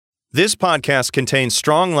This podcast contains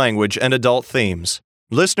strong language and adult themes.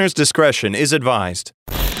 Listener's discretion is advised.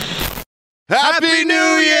 Happy New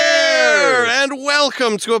Year! And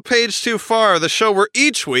welcome to A Page Too Far, the show where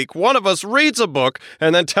each week one of us reads a book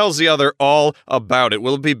and then tells the other all about it.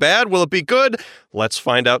 Will it be bad? Will it be good? Let's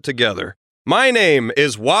find out together. My name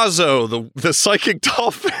is Wazo, the psychic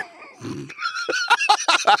dolphin.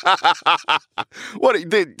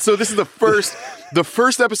 So this is the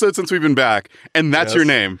first episode since we've been back, and that's your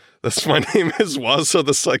name. My name is Wazo,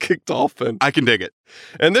 the psychic dolphin. I can dig it.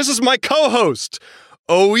 And this is my co-host,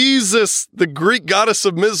 Eeeee, the Greek goddess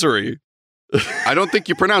of misery. I don't think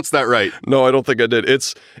you pronounced that right. No, I don't think I did.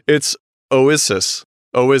 It's Oisis.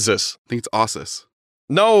 Oisis. I think it's Osis.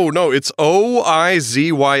 No, it's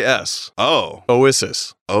Oizys. Oh.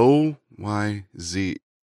 Oisis. O-Y-Z.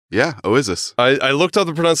 Yeah, Oisis. I looked up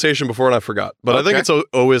the pronunciation before and I forgot, but I think it's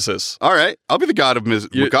Oisis. All right. I'll be the god of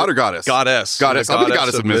misery. God or goddess? Goddess. Goddess. I'll be the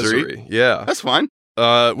goddess of misery. Yeah. That's fine.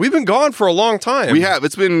 We've been gone for a long time. We have.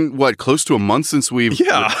 It's been, close to a month since we've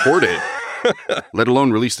recorded, let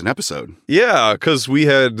alone released an episode. Yeah, because we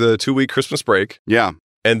had the 2-week Christmas break. Yeah.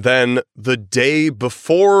 And then the day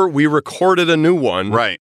before we recorded a new one,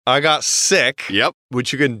 right, I got sick. Yep.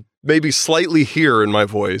 Which you can maybe slightly hear in my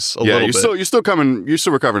voice a little bit. You're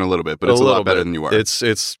still recovering a little bit, but it's a lot better than you were.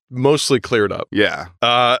 It's mostly cleared up. Yeah.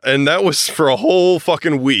 And that was for a whole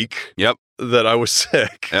fucking week. Yep. That I was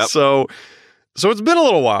sick. Yep. So it's been a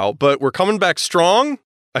little while, but we're coming back strong.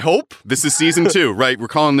 I hope. This is season 2, right? We're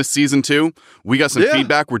calling this season 2. We got some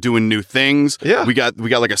feedback. We're doing new things. Yeah. We got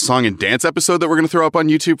like a song and dance episode that we're going to throw up on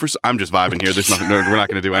YouTube for. I'm just vibing here. There's nothing. We're not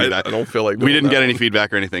going to do any of that. I don't feel like we didn't get any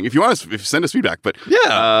feedback or anything. If you want to send us feedback, but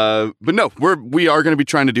yeah. But no, we are going to be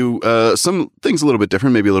trying to do some things a little bit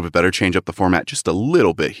different, maybe a little bit better, change up the format just a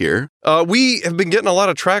little bit here. We have been getting a lot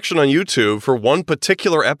of traction on YouTube for one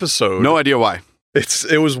particular episode. No idea why.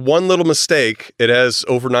 It was one little mistake. It has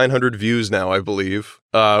over 900 views now, I believe,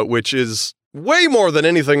 which is way more than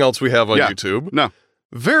anything else we have on YouTube. No.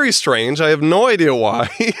 Very strange. I have no idea why.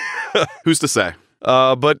 Who's to say?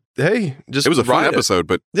 But hey, just it was a fun episode,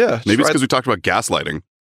 but maybe it's because we talked about gaslighting.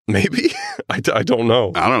 Maybe. I don't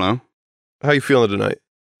know. I don't know. How you feeling tonight?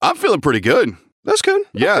 I'm feeling pretty good. That's good.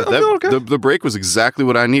 Yeah, I'm feeling okay. The break was exactly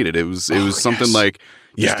what I needed. It was something like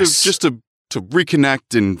just to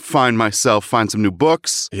reconnect and find some new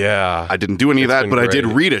books. Yeah. I didn't do any of that, but great. I did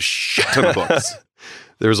read a shit ton of books.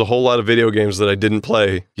 There was a whole lot of video games that I didn't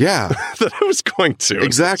play. Yeah. That I was going to.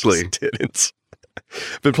 Exactly. Just didn't.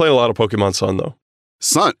 Been playing a lot of Pokemon Sun, though.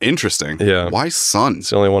 Sun? Interesting. Yeah. Why Sun? It's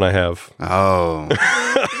the only one I have. Oh.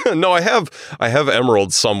 No, I have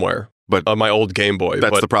Emerald somewhere. But on my old Game Boy.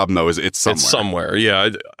 That's the problem, though, is it's somewhere. It's somewhere. Yeah,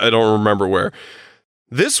 I don't remember where.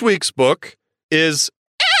 This week's book is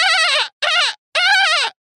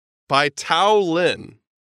by Tao Lin.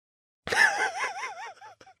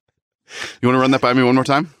 You want to run that by me one more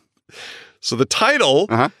time? So the title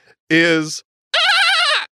is...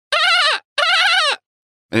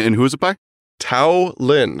 And who is it by? Tao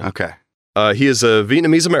Lin. Okay. He is a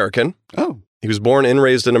Vietnamese American. Oh. He was born and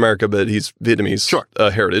raised in America, but he's Vietnamese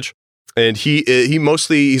heritage. And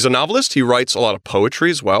he's a novelist. He writes a lot of poetry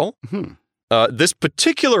as well. Mm-hmm. This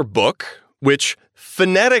particular book, which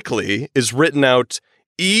phonetically is written out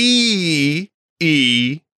Eeeee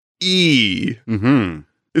Eee. Mm-hmm.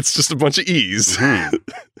 It's just a bunch of E's. Mm-hmm.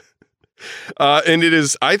 And it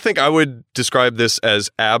is, I think I would describe this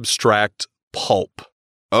as abstract pulp.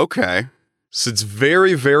 Okay. So it's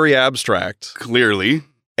very, very abstract. Clearly.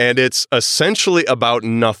 And it's essentially about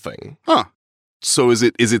nothing. Huh. So is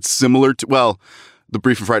it similar to, The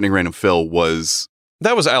Brief and Frightening Random Phil was...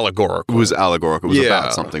 That was allegorical. It was allegorical. It was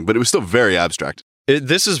about something, but it was still very abstract.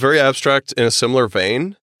 This is very abstract in a similar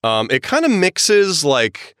vein. It kind of mixes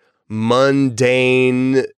like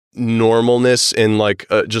mundane normalness in like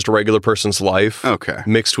just a regular person's life. Okay.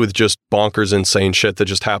 Mixed with just bonkers, insane shit that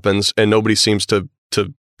just happens and nobody seems to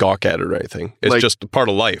gawk at it or anything. It's just a part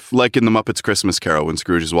of life. Like in the Muppets Christmas Carol when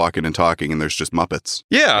Scrooge is walking and talking and there's just Muppets.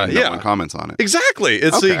 Yeah, and no one comments on it. Exactly.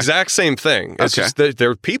 It's the exact same thing. It's just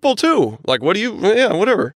they're people too. Like,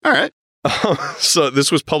 whatever. All right. So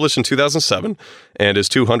this was published in 2007 and is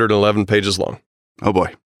 211 pages long. Oh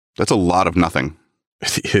boy. That's a lot of nothing.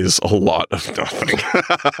 It is a lot of nothing.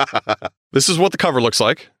 This is what the cover looks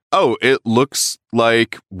like. Oh, it looks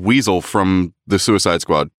like Weasel from the Suicide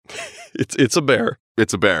Squad. It's a bear.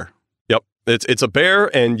 It's a bear. Yep. It's a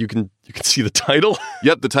bear, and you can see the title.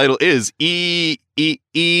 Yep, the title is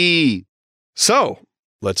Eeeee. So,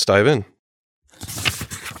 let's dive in.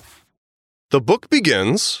 The book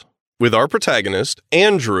begins with our protagonist,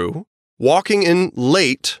 Andrew, walking in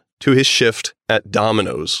late to his shift at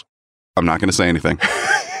Domino's. I'm not going to say anything.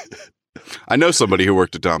 I know somebody who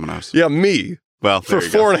worked at Domino's. Yeah, me. Well, for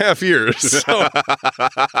 4.5 years. So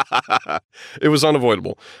it was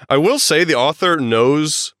unavoidable. I will say the author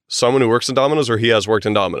knows someone who works in Domino's, or he has worked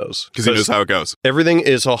in Domino's. Because he knows how it goes. Everything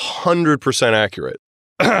is 100% accurate.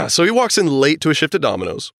 So he walks in late to a shift at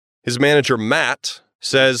Domino's. His manager, Matt,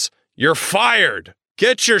 says, "You're fired.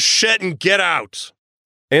 Get your shit and get out."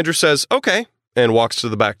 Andrew says, "Okay," and walks to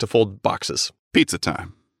the back to fold boxes. Pizza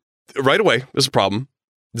time. Right away, there's a problem.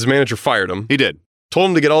 His manager fired him. He did. Told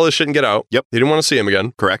him to get all this shit and get out. Yep. He didn't want to see him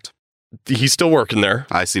again. Correct. He's still working there.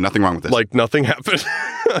 I see nothing wrong with this. Like nothing happened.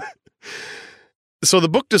 So the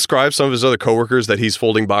book describes some of his other coworkers that he's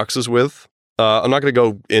folding boxes with. I'm not going to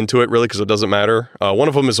go into it really because it doesn't matter. One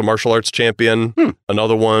of them is a martial arts champion.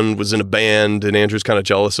 Another one was in a band, and Andrew's kind of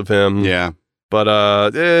jealous of him. Yeah.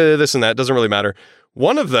 But this and that doesn't really matter.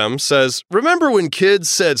 One of them says, "Remember when kids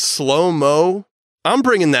said slow-mo? I'm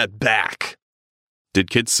bringing that back." Did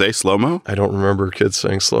kids say slow-mo? I don't remember kids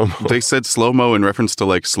saying slow-mo. They said slow-mo in reference to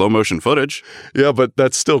like slow motion footage. Yeah, but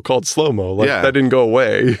that's still called slow-mo. Like that didn't go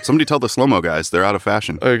away. Somebody tell the slow-mo guys they're out of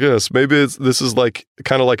fashion. I guess. Maybe this is like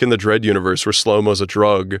kind of like in the Dread universe where slow-mo's a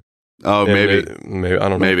drug. Oh, maybe. Maybe. I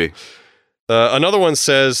don't know. Maybe. Another one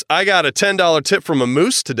says, "I got a $10 tip from a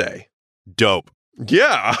moose today." Dope.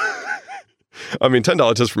 Yeah. I mean,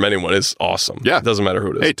 $10 tips from anyone is awesome. Yeah. It doesn't matter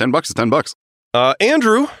who it is. Hey, $10 is $10.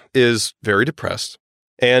 Andrew is very depressed,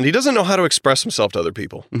 and he doesn't know how to express himself to other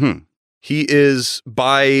people. Mm-hmm. He is,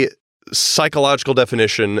 by psychological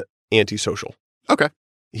definition, antisocial. Okay.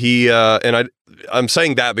 I'm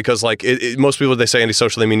saying that because like most people, they say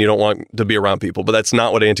antisocial, they mean you don't want to be around people, but that's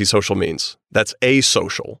not what antisocial means. That's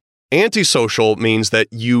asocial. Antisocial means that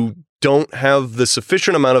you don't have the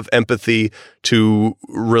sufficient amount of empathy to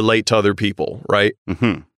relate to other people, right?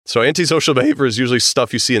 Mm-hmm. So antisocial behavior is usually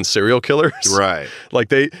stuff you see in serial killers. Right.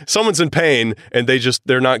 Like someone's in pain and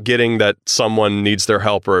they're not getting that someone needs their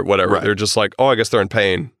help or whatever. Right. They're just like, oh, I guess they're in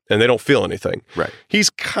pain, and they don't feel anything. Right. He's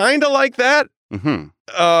kind of like that.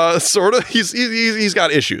 Mm-hmm. Sort of. He's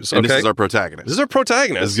got issues. And okay? this is our protagonist. This is our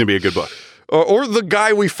protagonist. This is going to be a good book. Or the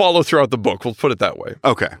guy we follow throughout the book. We'll put it that way.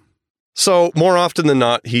 Okay. So more often than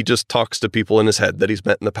not, he just talks to people in his head that he's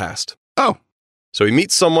met in the past. Oh. So he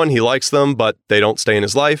meets someone, he likes them, but they don't stay in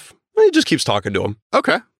his life. He just keeps talking to them.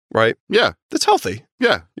 Okay. Right? Yeah. That's healthy.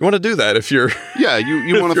 Yeah. You want to do that if you're... Yeah,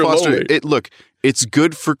 you want to foster lonely. it. Look, it's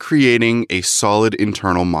good for creating a solid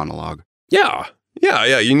internal monologue. Yeah.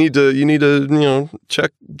 Yeah. You need to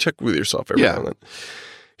check with yourself every now and then.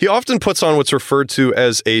 He often puts on what's referred to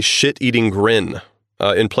as a shit-eating grin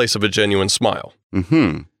in place of a genuine smile.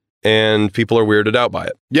 Mm-hmm. And people are weirded out by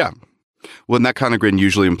it. Yeah. Well, and that kind of grin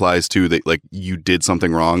usually implies, too, that, like, you did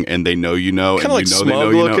something wrong and they know you know. Kind of like they smug know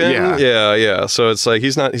you know. looking. Yeah. So it's like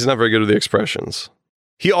he's not very good with the expressions.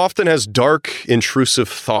 He often has dark, intrusive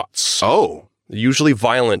thoughts. Oh. Usually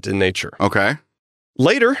violent in nature. Okay.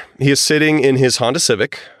 Later, he is sitting in his Honda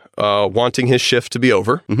Civic, wanting his shift to be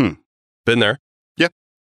over. Mm-hmm. Been there. Yeah.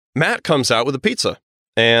 Matt comes out with a pizza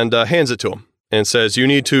and hands it to him and says, "You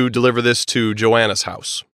need to deliver this to Joanna's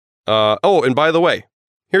house. And by the way,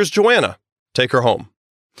 here's Joanna. Take her home."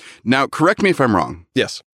 Now, correct me if I'm wrong.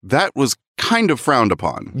 Yes. That was kind of frowned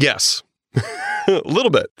upon. Yes. A little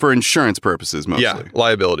bit. For insurance purposes, mostly. Yeah,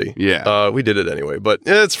 liability. Yeah. We did it anyway, but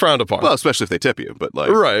it's frowned upon. Well, especially if they tip you, but like...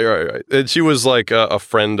 Right. And she was like a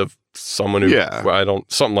friend of someone who... Yeah.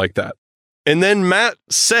 Something like that. And then Matt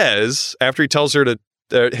says, after he tells her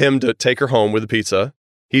him to take her home with the pizza,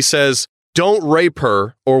 he says, "Don't rape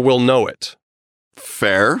her or we'll know it."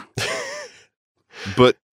 Fair.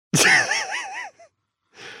 But...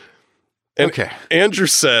 Okay. Andrew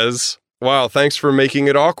says, "Wow, thanks for making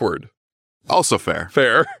it awkward." Also fair.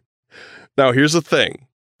 Fair. Now, here's the thing.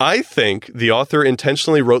 I think the author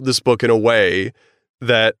intentionally wrote this book in a way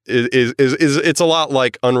that it's a lot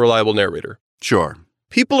like Unreliable Narrator. Sure.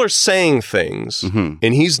 People are saying things, and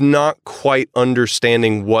he's not quite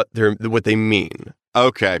understanding what they mean.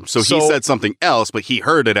 Okay, so he said something else, but he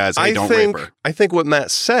heard it as, "Hey, don't rape her." I think what Matt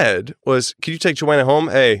said was, "Could you take Joanna home?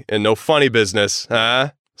 Hey, and no funny business,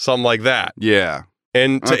 huh?" Something like that. Yeah.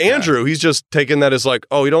 And to Andrew, he's just taking that as like,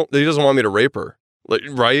 oh, he doesn't want me to rape her. Like,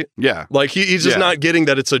 right? Yeah. Like he's just not getting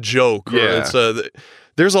that it's a joke. Or it's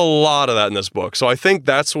there's a lot of that in this book. So I think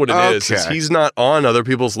that's what it is he's not on other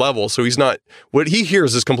people's level. So he's not, what he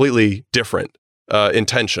hears is completely different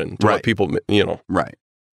intention to what people, Right.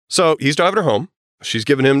 So he's driving her home. She's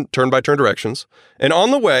giving him turn-by-turn directions. And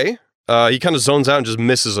on the way, he kind of zones out and just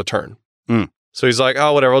misses a turn. So he's like,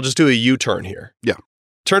 oh, whatever, I'll just do a U-turn here. Yeah.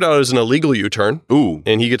 Turned out it was an illegal U-turn. Ooh.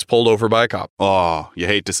 And he gets pulled over by a cop. Oh, you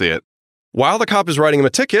hate to see it. While the cop is writing him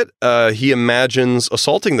a ticket, he imagines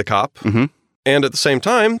assaulting the cop And at the same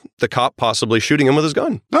time, the cop possibly shooting him with his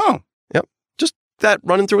gun. Oh. Yep. Just that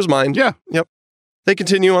running through his mind. Yeah. Yep. They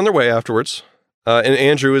continue on their way afterwards. And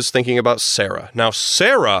Andrew is thinking about Sarah. Now,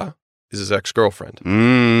 Sarah is his ex-girlfriend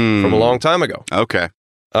from a long time ago. Okay.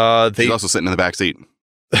 She's also sitting in the back seat.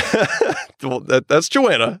 Well, that's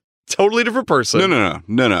Joanna. Totally different person.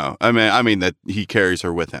 No. I mean that he carries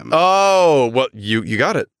her with him. Oh, well, you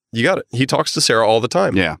got it. You got it. He talks to Sarah all the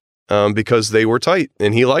time. Yeah. Because they were tight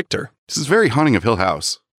and he liked her. This is very Haunting of Hill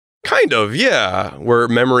House. Kind of, yeah. Where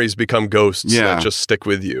memories become ghosts that just stick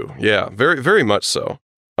with you. Yeah, very, very much so.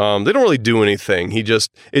 They don't really do anything.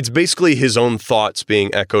 It's basically his own thoughts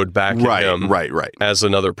being echoed back at him right. as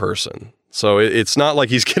another person. So it's not like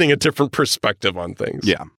he's getting a different perspective on things.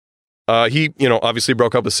 Yeah. He, obviously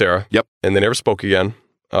broke up with Sarah. Yep. And they never spoke again.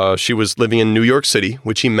 She was living in New York City,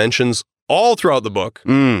 which he mentions all throughout the book.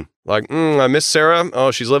 Like, I miss Sarah.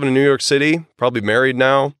 Oh, she's living in New York City, probably married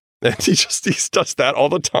now. And he does that all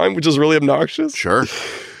the time, which is really obnoxious. Sure.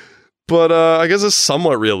 But I guess it's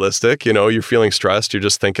somewhat realistic. You're feeling stressed. You're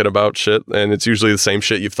just thinking about shit. And it's usually the same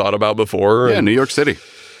shit you've thought about before. Yeah, New York City.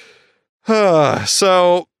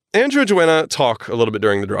 So Andrew and Joanna talk a little bit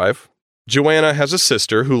during the drive. Joanna has a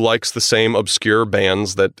sister who likes the same obscure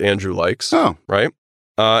bands that Andrew likes. Oh. Right?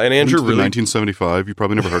 And Andrew really... 1975. You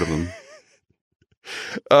probably never heard of them.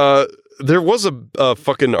 There was a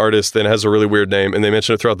fucking artist that has a really weird name, and they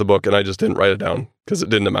mentioned it throughout the book, and I just didn't write it down because it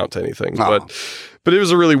didn't amount to anything. Oh. But it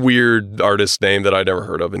was a really weird artist name that I'd never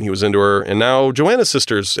heard of, and he was into her. And now Joanna's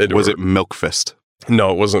sister's into her. Was it Milkfist?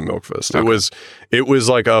 No, it wasn't Milkfist. Okay. It was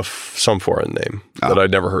like some foreign name that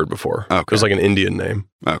I'd never heard before. Okay. It was like an Indian name.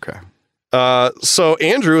 Okay. So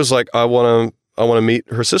Andrew was like, I want to meet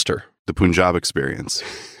her sister. The Punjab experience.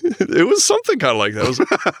 It was something kind of like that. It was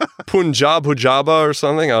Punjab Hujaba or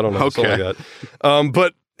something. I don't know. Okay. Something like that.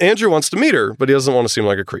 But Andrew wants to meet her, but he doesn't want to seem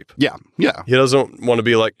like a creep. Yeah. He doesn't want to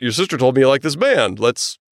be like, your sister told me you like this band.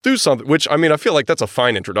 Let's do something. Which, I mean, I feel like that's a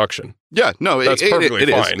fine introduction. Yeah, no, that's perfectly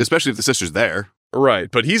fine. Is, especially if the sister's there. Right,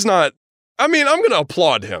 but he's not. I mean, I'm going to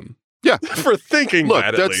applaud him. Yeah. For thinking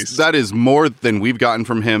that, at least. That is more than we've gotten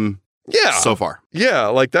from him so far. Yeah,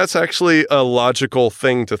 like that's actually a logical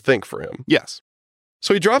thing to think for him. Yes.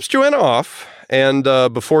 So he drops Joanna off, and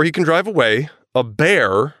before he can drive away, a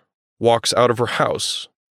bear walks out of her house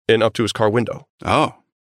and up to his car window. Oh.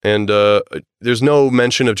 And there's no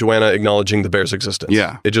mention of Joanna acknowledging the bear's existence.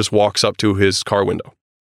 Yeah. It just walks up to his car window.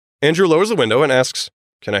 Andrew lowers the window and asks,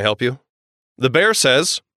 "Can I help you?" The bear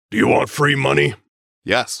says, "Do you want free money?"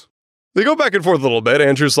 Yes. They go back and forth a little bit.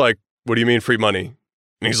 Andrew's like, "What do you mean free money?"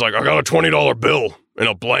 And he's like, "I got a $20 bill and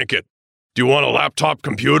a blanket. Do you want a laptop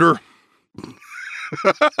computer?"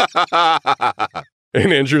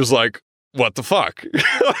 And Andrew's like, "What the fuck?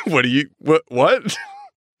 What?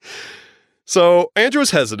 So Andrew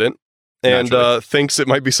is hesitant and thinks it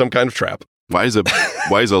might be some kind of trap. Why is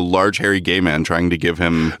a large hairy gay man trying to give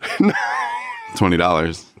him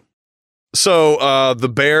 $20? So the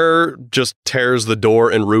bear just tears the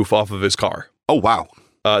door and roof off of his car. Oh, wow.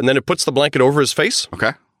 And then it puts the blanket over his face.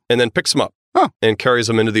 Okay. And then picks him up and carries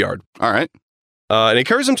him into the yard. All right. And he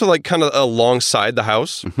carries him to like kind of alongside the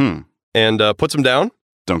house and puts him down.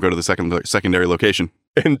 Don't go to the secondary location.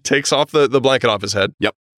 And takes off the blanket off his head.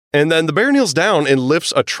 Yep. And then the bear kneels down and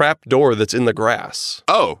lifts a trap door that's in the grass.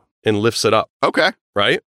 Oh. And lifts it up. Okay.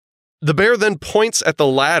 Right? The bear then points at the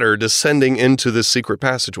ladder descending into this secret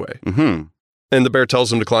passageway. Mm-hmm. And the bear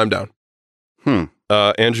tells him to climb down.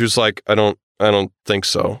 Andrew's like, I don't think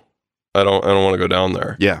so. I don't want to go down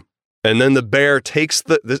there. Yeah. And then the bear takes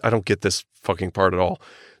I don't get this fucking part at all.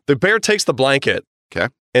 The bear takes the blanket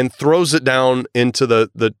and throws it down into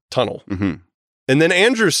the tunnel. Mm-hmm. And then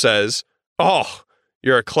Andrew says, "Oh,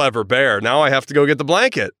 you're a clever bear. Now I have to go get the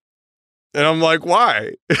blanket." And I'm like,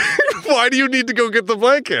 why? Why do you need to go get the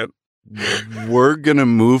blanket? We're going to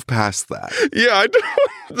move past that. Yeah, I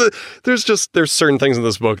do. There's certain things in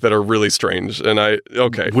this book that are really strange. And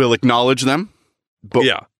We'll acknowledge them. But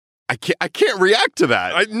yeah. I can't react to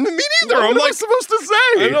that. Me neither. What am I supposed to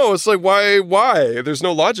say? I know. It's like, why? There's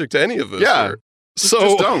no logic to any of this. Yeah. Here.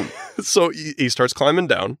 Just don't. So he starts climbing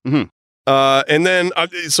down. Mm-hmm. And then,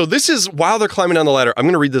 so this is while they're climbing down the ladder. I'm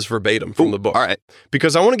going to read this verbatim from the book. All right.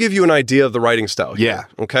 Because I want to give you an idea of the writing style here. Yeah.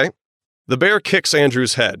 Okay? The bear kicks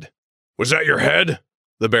Andrew's head. "Was that your head?"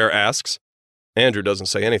 the bear asks. Andrew doesn't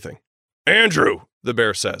say anything. "Andrew," the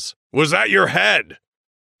bear says, "was that your head?"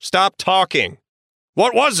 "Stop talking."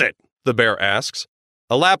 "What was it?" the bear asks.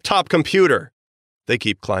 "A laptop computer." They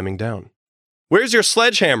keep climbing down. "Where's your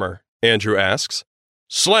sledgehammer?" Andrew asks.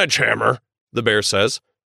 "Sledgehammer," the bear says.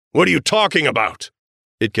 "What are you talking about?"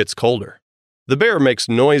 It gets colder. The bear makes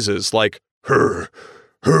noises like, "Hurr,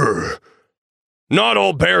 hurr, Not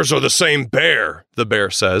all bears are the same bear, the bear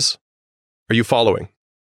says. Are you following?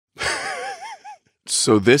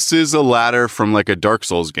 So this is a ladder from like a Dark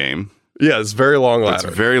Souls game. Yeah, it's a very long ladder.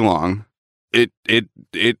 It's very long.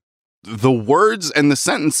 The words and the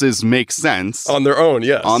sentences make sense On their own,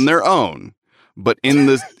 yes. on their own, but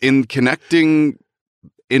in connecting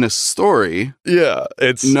in a story, yeah,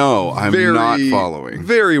 it's I'm not following.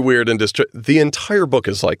 Very weird and the entire book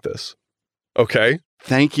is like this. Okay?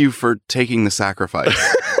 Thank you for taking the sacrifice.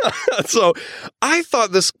 So I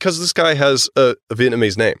thought this, because this guy has a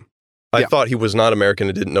Vietnamese name. I thought he was not American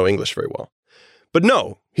and didn't know English very well. But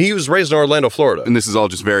no, he was raised in Orlando, Florida. And this is all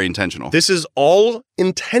just very intentional. This is all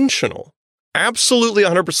intentional. Absolutely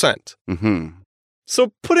 100%. Mm-hmm.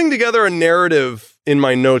 So putting together a narrative in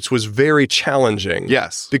my notes was very challenging.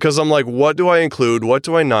 Yes. Because I'm like, what do I include? What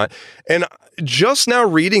do I not? And just now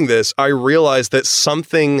reading this, I realized that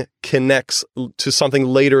something connects to something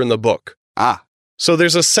later in the book. Ah. So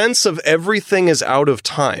there's a sense of everything is out of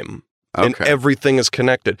time and everything is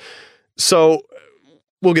connected. So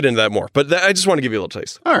we'll get into that more, but I just want to give you a little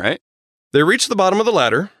taste. All right. They reach the bottom of the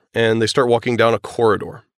ladder and they start walking down a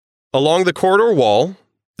corridor. Along the corridor wall,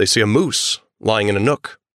 they see a moose lying in a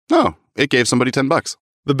nook. Oh, it gave somebody $10.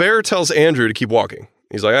 The bear tells Andrew to keep walking.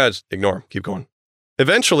 He's like, just ignore him. Keep going.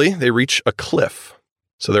 Eventually, they reach a cliff.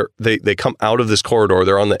 So they come out of this corridor.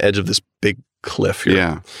 They're on the edge of this big cliff here.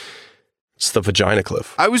 Yeah. It's the vagina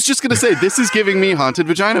cliff. I was just going to say, this is giving me haunted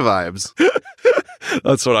vagina vibes.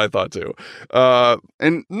 That's what I thought too.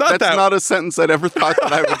 And that's not a sentence I'd ever thought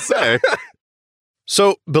that I would say.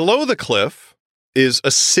 So below the cliff is a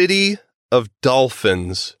city of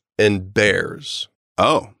dolphins and bears.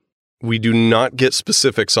 Oh. We do not get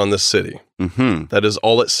specifics on this city. Mm-hmm. That is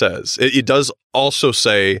all it says. It does also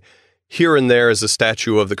say here and there is a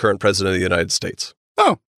statue of the current president of the United States.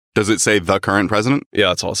 Oh. Does it say the current president? Yeah,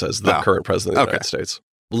 that's all it says. The current president of the United States.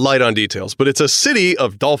 Light on details, but it's a city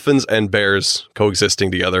of dolphins and bears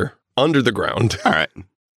coexisting together under the ground. All right.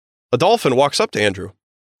 A dolphin walks up to Andrew.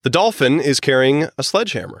 The dolphin is carrying a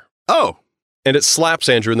sledgehammer. Oh. And it slaps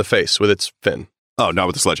Andrew in the face with its fin. Oh, not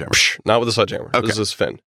with the sledgehammer. Not with the sledgehammer. Okay. This is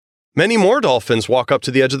fin. Many more dolphins walk up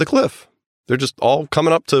to the edge of the cliff. They're just all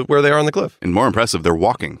coming up to where they are on the cliff. And more impressive, they're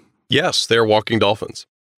walking. Yes, they're walking dolphins.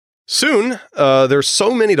 Soon, there's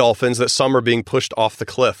so many dolphins that some are being pushed off the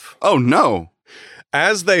cliff. Oh, no.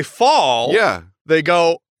 As they fall, they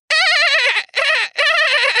go...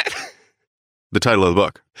 The title of the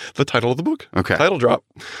book. The title of the book. Okay. Title drop.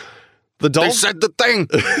 They said the thing.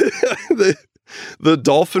 The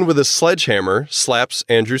dolphin with a sledgehammer slaps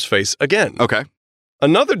Andrew's face again. Okay.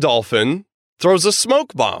 Another dolphin throws a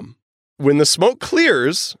smoke bomb. When the smoke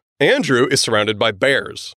clears, Andrew is surrounded by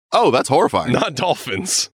bears. Oh, that's horrifying. Not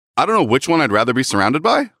dolphins. I don't know which one I'd rather be surrounded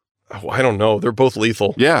by. Oh, I don't know. They're both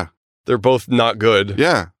lethal. Yeah. They're both not good.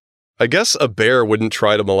 Yeah. I guess a bear wouldn't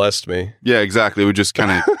try to molest me. Yeah, exactly. It would just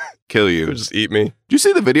kind of kill you. It would just eat me. Do you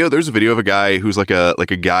see the video? There's a video of a guy who's like a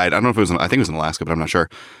guide. I don't know if it was I think it was in Alaska, but I'm not sure.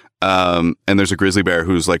 And there's a grizzly bear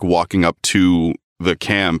who's like walking up to the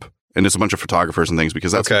camp, and there's a bunch of photographers and things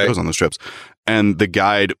because that's what goes on those trips. And the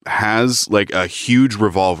guide has like a huge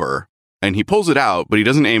revolver, and he pulls it out, but he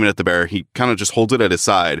doesn't aim it at the bear. He kind of just holds it at his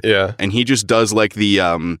side. Yeah. And he just does like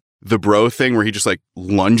the bro thing where he just like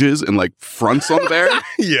lunges and like fronts on the bear.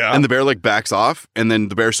 Yeah. And the bear like backs off, and then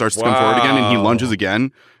the bear starts to come forward again, and he lunges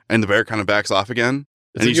again, and the bear kind of backs off again.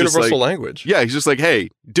 It's and a universal language. Yeah, he's just like, hey,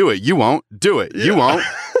 do it. You won't. Do it. You won't.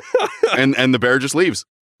 and the bear just leaves.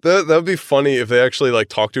 That would be funny if they actually like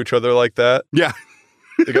talk to each other like that. Yeah.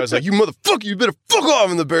 The guy's like, you motherfucker, you better fuck off.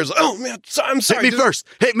 And the bear's like, oh man, I'm sorry. Hit me first.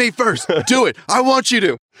 Hit me first. Do it. I want you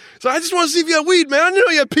to. So I just want to see if you have weed, man. I didn't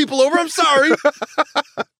know you had people over. I'm sorry.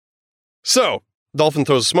 So, dolphin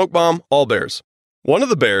throws a smoke bomb, all bears. One of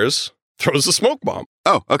the bears throws a smoke bomb.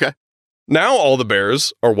 Oh, okay. Now all the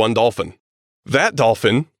bears are one dolphin. That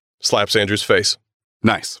dolphin slaps Andrew's face.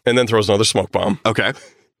 Nice. And then throws another smoke bomb. Okay.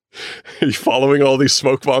 Are you following all these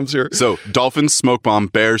smoke bombs here? So, dolphin, smoke bomb,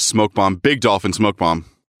 bears, smoke bomb, big dolphin, smoke bomb.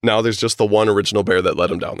 Now there's just the one original bear that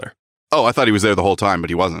let him down there. Oh, I thought he was there the whole time, but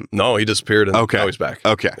he wasn't. No, he disappeared and now he's back.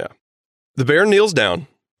 Okay. Yeah. The bear kneels down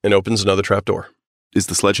and opens another trapdoor. Is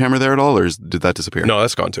the sledgehammer there at all, or did that disappear? No,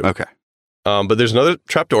 that's gone too. Okay. But there's another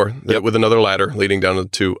trapdoor with another ladder leading down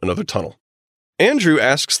to another tunnel. Andrew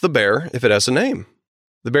asks the bear if it has a name.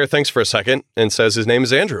 The bear thinks for a second and says his name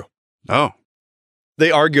is Andrew. Oh.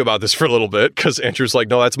 They argue about this for a little bit because Andrew's like,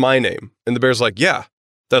 no, that's my name. And the bear's like, yeah,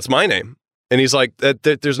 that's my name. And he's like,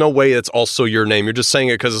 there's no way it's also your name. You're just saying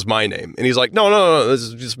it because it's my name. And he's like, no,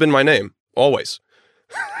 it's been my name, always.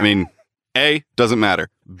 I mean, A, doesn't matter.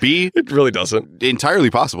 B, it really doesn't. Entirely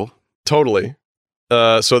possible. Totally.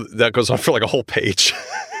 So that goes on for like a whole page.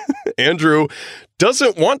 Andrew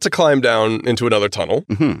doesn't want to climb down into another tunnel.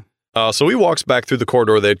 So he walks back through the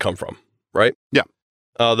corridor they'd come from, right? Yeah.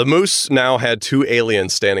 The moose now had 2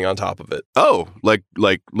 aliens standing on top of it. Oh, like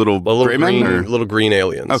little gray men or? Little green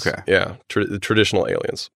aliens. Okay. Yeah, the traditional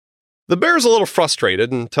aliens. The bear's a little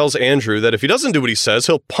frustrated and tells Andrew that if he doesn't do what he says,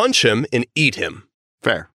 he'll punch him and eat him.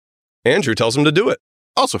 Fair. Andrew tells him to do it.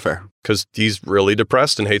 Also fair. Because he's really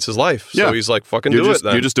depressed and hates his life. So he's like, fucking do it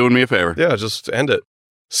then. You're just doing me a favor. Yeah, just end it.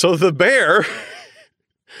 So the bear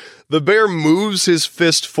moves his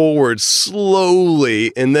fist forward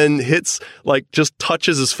slowly and then hits, like, just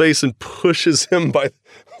touches his face and pushes him by,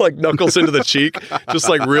 like, knuckles into the cheek. Just,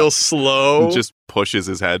 like, real slow. Just pushes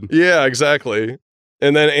his head. Yeah, exactly.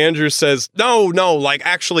 And then Andrew says, no, like,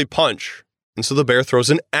 actually punch. And so the bear throws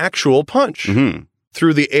an actual punch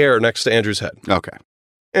through the air next to Andrew's head. Okay.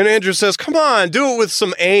 And Andrew says, come on, do it with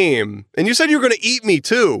some aim. And you said you were going to eat me,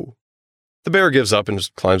 too. The bear gives up and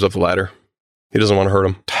just climbs up the ladder. He doesn't want to hurt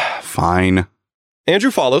him. Fine. Andrew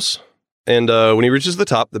follows, and when he reaches the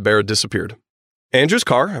top, the bear had disappeared. Andrew's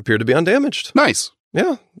car appeared to be undamaged. Nice.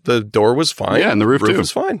 Yeah, the door was fine. Yeah, and the roof too.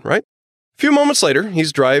 was fine, right? A few moments later,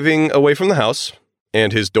 he's driving away from the house,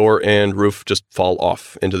 and his door and roof just fall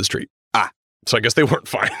off into the street. So I guess they weren't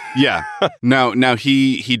fine. Yeah. Now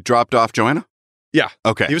he dropped off Joanna? Yeah.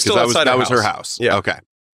 Okay. He was still outside that was her house. Yeah. Okay.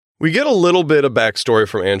 We get a little bit of backstory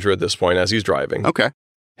from Andrew at this point as he's driving. Okay.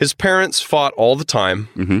 His parents fought all the time,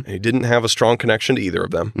 and he didn't have a strong connection to either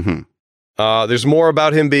of them. There's more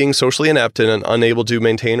about him being socially inept and unable to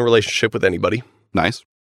maintain a relationship with anybody. Nice.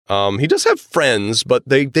 He does have friends, but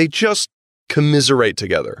they just commiserate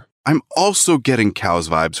together. I'm also getting Cows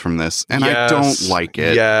vibes from this, and I don't like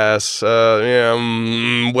it. Yes.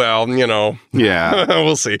 Well, you know. Yeah.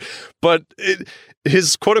 We'll see. But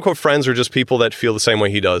his quote-unquote friends are just people that feel the same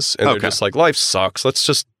way he does. And they're just like, life sucks. Let's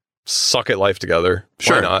just suck at life together.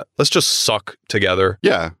 Sure. Why not? Let's just suck together.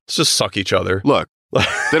 Yeah. Let's just suck each other. Look,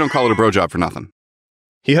 they don't call it a bro job for nothing.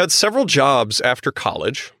 He had several jobs after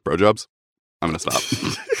college. Bro jobs? I'm going to stop.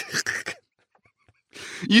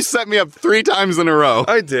 You set me up 3 times in a row.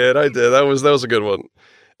 I did. That was a good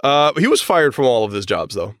one. He was fired from all of his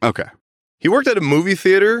jobs, though. Okay. He worked at a movie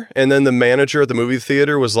theater, and then the manager at the movie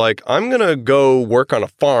theater was like, I'm going to go work on a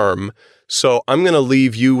farm, so I'm going to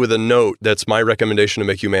leave you with a note that's my recommendation to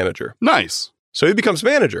make you manager. Nice. So he becomes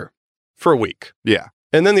manager for a week. Yeah.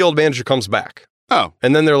 And then the old manager comes back. Oh.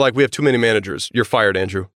 And then they're like, we have too many managers. You're fired,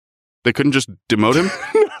 Andrew. They couldn't just demote him?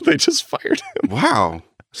 No, they just fired him. Wow.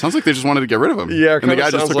 Sounds like they just wanted to get rid of him. Yeah, and the guy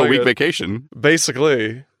just took like a week vacation.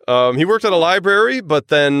 Basically. He worked at a library, but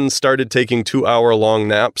then started taking 2-hour-long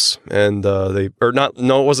naps. And it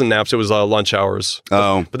wasn't naps. It was lunch hours.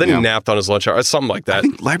 Oh. But then he napped on his lunch hour. Something like that. I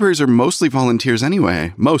think libraries are mostly volunteers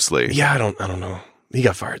anyway. Mostly. Yeah, I don't know. He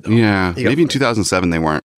got fired, though. Yeah. Maybe in 2007 they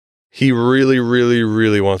weren't. He really, really,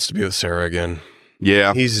 really wants to be with Sarah again.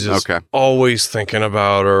 Yeah. He's just always thinking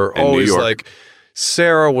about her. In always New York. like,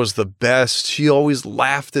 Sarah was the best. She always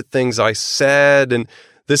laughed at things I said. And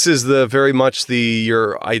this is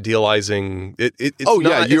you're idealizing.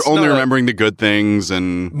 You're only remembering the good things.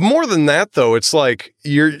 And more than that, though, it's like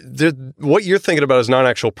what you're thinking about is not an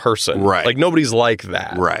actual person. Right. Like nobody's like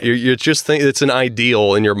that. Right. You're just thinking it's an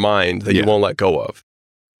ideal in your mind that you won't let go of.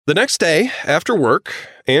 The next day, after work,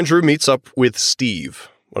 Andrew meets up with Steve,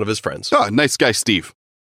 one of his friends. Oh, nice guy, Steve.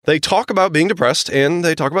 They talk about being depressed, and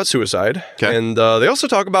they talk about suicide. Okay. And they also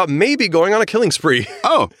talk about maybe going on a killing spree.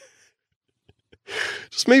 Oh.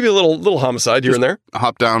 Just maybe a little homicide here and there.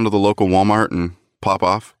 Hop down to the local Walmart and pop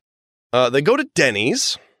off. They go to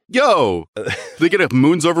Denny's. Yo! They get a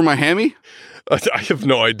moons over my hammy? I have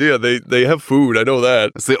no idea. They have food. I know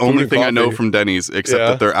that. It's the only thing I know from Denny's, except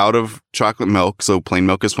that they're out of chocolate milk, so plain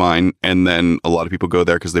milk is fine. And then a lot of people go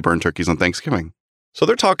there because they burn turkeys on Thanksgiving. So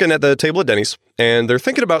they're talking at the table at Denny's, and they're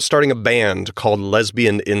thinking about starting a band called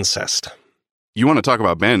Lesbian Incest. You want to talk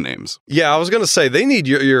about band names? Yeah, I was going to say, they need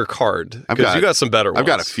your card, because you got some better ones. I've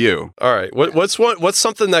got a few. All right. What's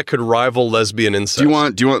something that could rival Lesbian Incest? Do you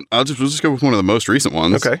want, we'll just go with one of the most recent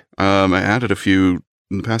ones. Okay. I added a few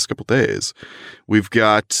in the past couple days. We've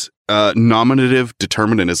got nominative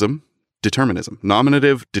determinism.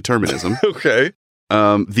 Nominative determinism. Okay.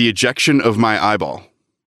 The ejection of my eyeball.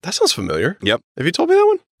 That sounds familiar. Yep. Have you told me that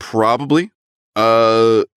one? Probably.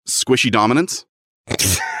 Squishy dominance.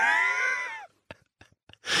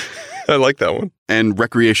 I like that one. And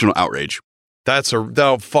recreational outrage. That's a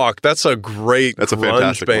great That's a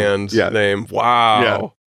fantastic band name. Wow. Yeah.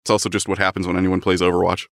 It's also just what happens when anyone plays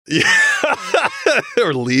Overwatch. Yeah.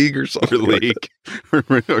 Or League or something. Or League.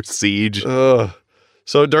 Or Siege.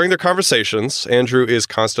 So during their conversations, Andrew is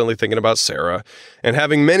constantly thinking about Sarah and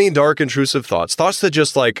having many dark, intrusive thoughts that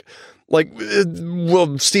just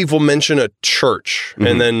Steve will mention a church,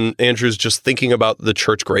 and then Andrew's just thinking about the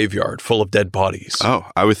church graveyard full of dead bodies. Oh,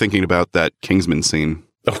 I was thinking about that Kingsman scene.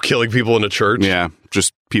 Oh, killing people in a church? Yeah,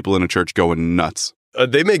 just people in a church going nuts.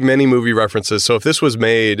 They make many movie references, so if this was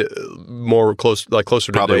made closer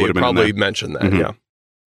to today, you'd probably mention that, yeah.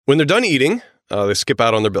 When they're done eating, they skip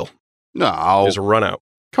out on their bill. No. There's a run out.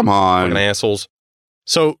 Come on. Fucking assholes.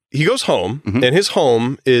 So he goes home, and his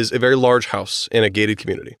home is a very large house in a gated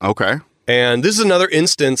community. Okay. And this is another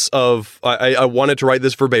instance of, I wanted to write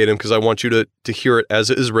this verbatim because I want you to hear it as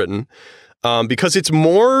it is written, because it's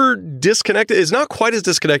more disconnected. It's not quite as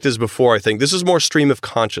disconnected as before, I think. This is more stream of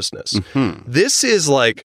consciousness. This is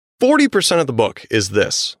like 40% of the book is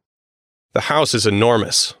this. The house is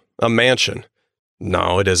enormous. A mansion.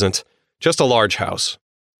 No, it isn't. Just a large house.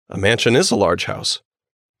 A mansion is a large house.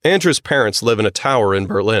 Andrew's parents live in a tower in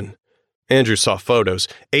Berlin. Andrew saw photos.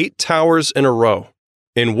 8 towers in a row.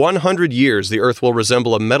 In 100 years, the Earth will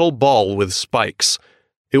resemble a metal ball with spikes.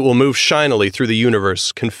 It will move shinily through the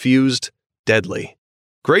universe, confused, deadly.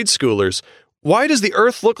 Grade schoolers, why does the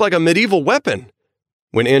Earth look like a medieval weapon?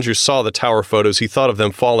 When Andrew saw the tower photos, he thought of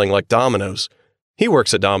them falling like dominoes. He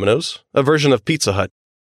works at Domino's, a version of Pizza Hut.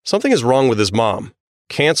 Something is wrong with his mom.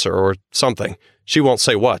 Cancer or something. She won't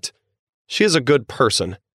say what. She is a good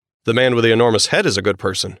person. The man with the enormous head is a good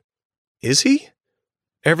person. Is he?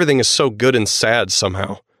 Everything is so good and sad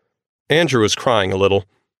somehow. Andrew is crying a little.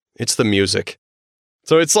 It's the music.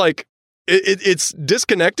 So it's like, it's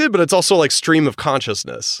disconnected, but it's also like stream of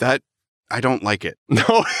consciousness. That, I don't like it.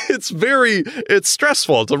 No, it's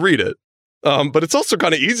stressful to read it. But it's also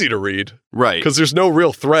kind of easy to read. Right. Because there's no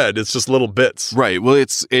real thread. It's just little bits. Right. Well,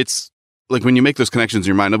 it's like when you make those connections in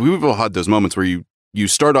your mind, we've all had those moments where you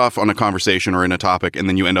start off on a conversation or in a topic and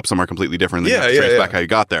then you end up somewhere completely different. And then you have to trace back how you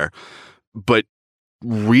got there. But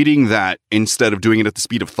reading that instead of doing it at the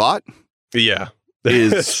speed of thought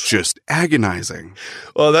is just agonizing.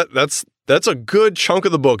 Well, that's a good chunk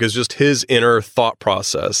of the book is just his inner thought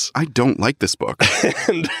process. I don't like this book.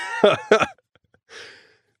 And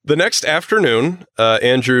the next afternoon,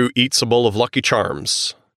 Andrew eats a bowl of Lucky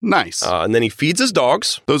Charms. Nice. And then he feeds his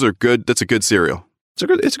dogs. Those are good. That's a good cereal.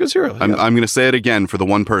 It's a good cereal. I'm going to say it again for the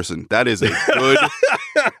one person. That is a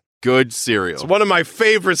good cereal. It's one of my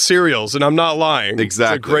favorite cereals, and I'm not lying.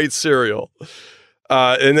 Exactly. It's a great cereal.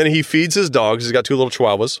 And then he feeds his dogs. He's got 2 little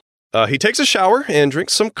chihuahuas. He takes a shower and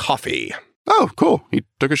drinks some coffee. Oh, cool. He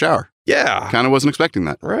took a shower. Yeah. Kind of wasn't expecting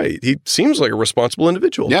that. Right. He seems like a responsible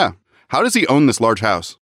individual. Yeah. How does he own this large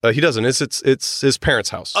house? He doesn't. It's his parents'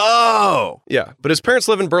 house. Oh! Yeah. But his parents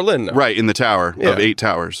live in Berlin now. Right, in the tower of 8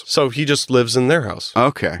 towers. So he just lives in their house.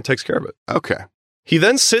 Okay. And takes care of it. Okay. He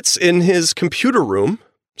then sits in his computer room,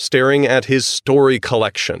 staring at his story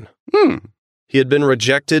collection. He had been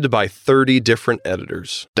rejected by 30 different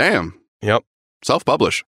editors. Damn. Yep.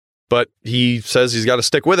 Self-publish. But he says he's got to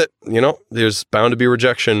stick with it. You know, there's bound to be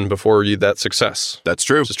rejection before that success. That's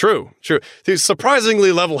true. It's true. He's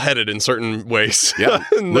surprisingly level-headed in certain ways. Yeah.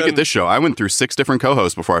 Look at this show. I went through 6 different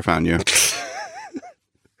co-hosts before I found you.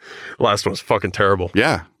 Last one was fucking terrible.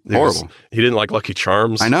 Yeah. Horrible. He didn't like Lucky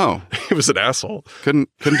Charms. I know. He was an asshole. Couldn't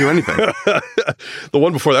do anything. The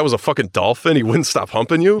one before that was a fucking dolphin. He wouldn't stop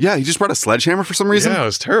humping you. Yeah, he just brought a sledgehammer for some reason. Yeah, it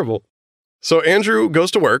was terrible. So Andrew goes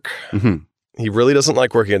to work. He really doesn't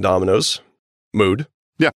like working at Domino's. Mood.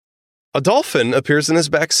 Yeah. A dolphin appears in his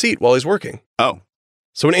back seat while he's working. Oh.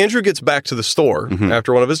 So when Andrew gets back to the store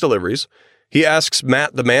after one of his deliveries, he asks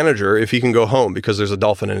Matt, the manager, if he can go home because there's a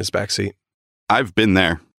dolphin in his back seat. I've been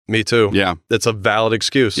there. Me too. Yeah. That's a valid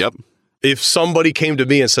excuse. Yep. If somebody came to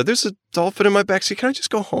me and said, there's a dolphin in my backseat, can I just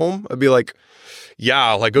go home? I'd be like,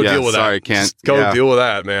 yeah, like go deal with sorry, that. Can't. Just go deal with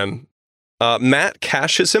that, man. Matt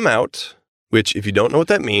cashes him out, which if you don't know what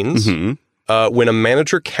that means, when a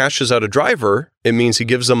manager cashes out a driver, it means he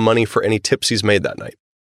gives them money for any tips he's made that night.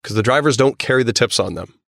 Because the drivers don't carry the tips on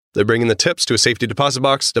them. They bring in the tips to a safety deposit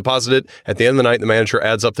box, deposit it. At the end of the night, the manager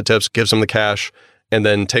adds up the tips, gives them the cash, and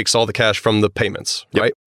then takes all the cash from the payments,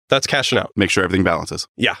 right? That's cashing out. Make sure everything balances.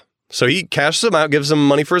 Yeah. So he cashes him out, gives him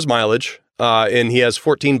money for his mileage, and he has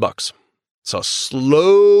 $14. It's a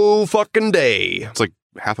slow fucking day. It's like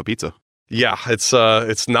half a pizza. Yeah, it's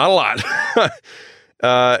not a lot.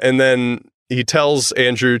 And then he tells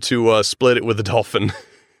Andrew to split it with the dolphin.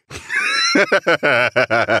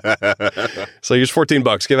 So here's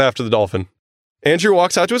 $14. Give half to the dolphin. Andrew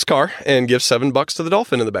walks out to his car and gives $7 to the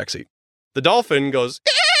dolphin in the backseat. The dolphin goes...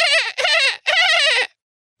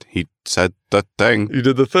 He said the thing. He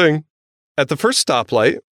did the thing. At the first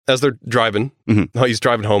stoplight, as they're driving, he's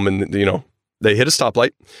driving home and, They hit a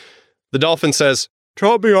stoplight. The dolphin says,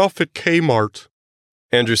 "Drop me off at Kmart."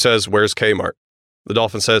 Andrew says, "Where's Kmart?" The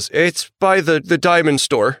dolphin says, "It's by the diamond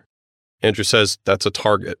store." Andrew says, "That's a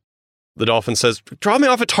Target." The dolphin says, "Drop me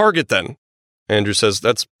off at Target then." Andrew says,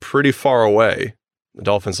 "That's pretty far away." The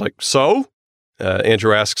dolphin's like, "So?"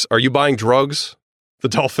 Andrew asks, "Are you buying drugs?" The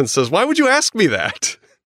dolphin says, "Why would you ask me that?"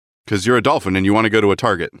 Because you're a dolphin and you want to go to a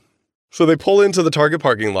Target. So they pull into the Target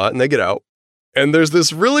parking lot and they get out. And there's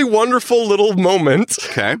this really wonderful little moment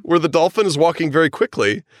where the dolphin is walking very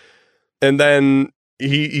quickly. And then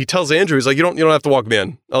he tells Andrew, he's like, you don't have to walk me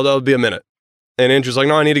in. That'll be a minute. And Andrew's like,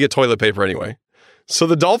 "No, I need to get toilet paper anyway." So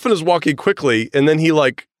the dolphin is walking quickly, and then he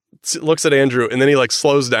like looks at Andrew, and then he like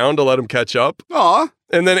slows down to let him catch up. Aw.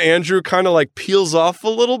 And then Andrew kind of like peels off a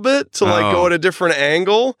little bit to like go at a different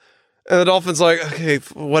angle. And the dolphin's like, "Okay,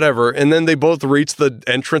 whatever." And then they both reach the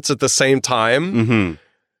entrance at the same time. Mm-hmm.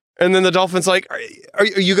 And then the dolphin's like, are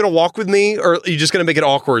you going to walk with me, or are you just going to make it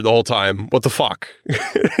awkward the whole time? What the fuck?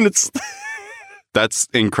 And that's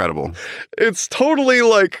incredible. It's totally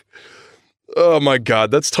like, oh my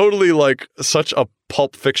God, that's totally like such a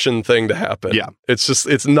Pulp Fiction thing to happen. Yeah.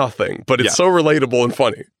 It's nothing, but it's so relatable and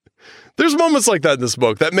funny. There's moments like that in this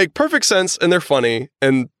book that make perfect sense, and they're funny,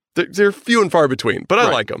 and they're few and far between, but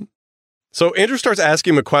I like them. So Andrew starts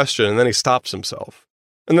asking him a question, and then he stops himself.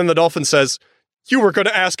 And then the dolphin says, "You were going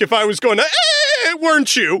to ask if I was going to,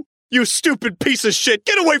 weren't you? You stupid piece of shit.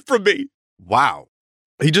 Get away from me." Wow.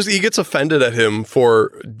 He gets offended at him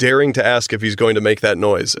for daring to ask if he's going to make that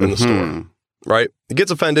noise in the store, right? He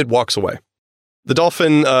gets offended, walks away. The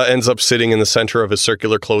dolphin ends up sitting in the center of his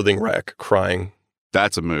circular clothing rack, crying.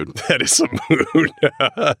 That's a mood. That is a mood.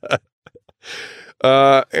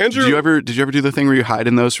 Andrew, did you ever do the thing where you hide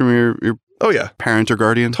in those from your parent or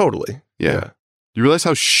guardian? Totally. Yeah. You realize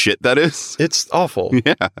how shit that is? It's awful.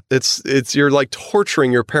 Yeah. It's you're like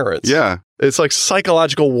torturing your parents. Yeah. It's like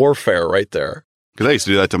psychological warfare right there. Because I used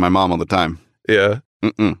to do that to my mom all the time. Yeah.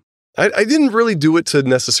 I didn't really do it to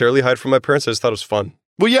necessarily hide from my parents. I just thought it was fun.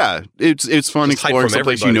 Well, yeah, it's fun Just exploring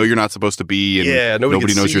someplace you know you're not supposed to be, and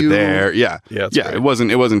nobody knows you're there. Yeah, great. It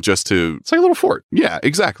wasn't just to. It's like a little fort. Yeah,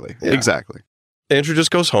 exactly. Andrew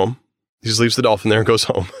just goes home. He just leaves the dolphin there and goes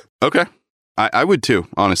home. Okay, I would too,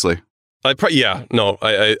 honestly. I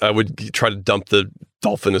would try to dump the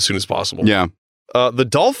dolphin as soon as possible. Yeah. The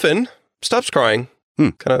dolphin stops crying,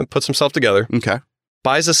 kind of puts himself together. Okay.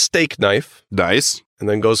 Buys a steak knife. Nice. And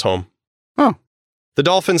then goes home. Oh. The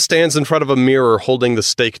dolphin stands in front of a mirror holding the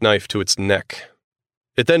steak knife to its neck.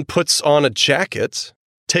 It then puts on a jacket,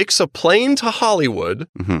 takes a plane to Hollywood,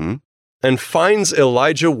 and finds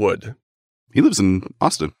Elijah Wood. He lives in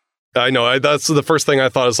Austin. I know. That's the first thing I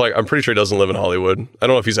thought is like, I'm pretty sure he doesn't live in Hollywood. I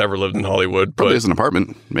don't know if he's ever lived in Hollywood. Probably has an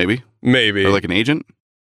apartment, maybe. Maybe. Or like an agent.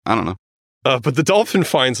 I don't know. But the dolphin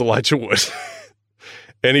finds Elijah Wood.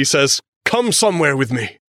 And he says, "Come somewhere with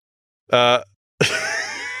me."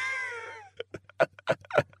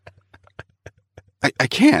 I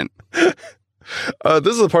can't. This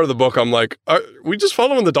is the part of the book I'm like, are we just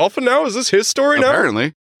following the dolphin now? Is this his story now?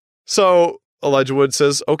 Apparently. So Elijah Wood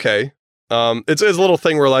says, "Okay." It's a little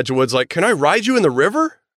thing where Elijah Wood's like, "Can I ride you in the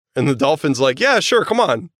river?" And the dolphin's like, "Yeah, sure, come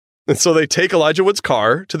on." And so they take Elijah Wood's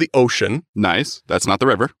car to the ocean. Nice. That's not the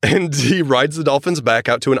river. And he rides the dolphins back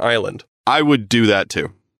out to an island. I would do that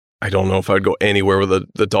too. I don't know if I'd go anywhere with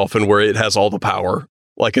the dolphin where it has all the power,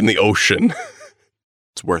 like in the ocean.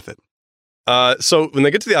 It's worth it. So when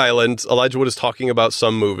they get to the island, Elijah Wood is talking about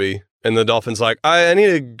some movie, and the dolphin's like, I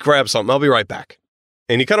need to grab something. I'll be right back.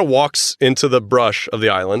 And he kind of walks into the brush of the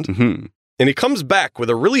island, and he comes back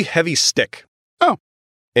with a really heavy stick. Oh.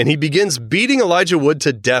 And he begins beating Elijah Wood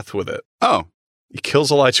to death with it. Oh. He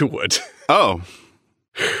kills Elijah Wood. Oh.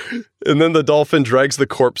 And then the dolphin drags the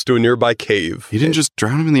corpse to a nearby cave. He didn't just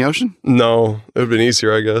drown him in the ocean? No, it would have been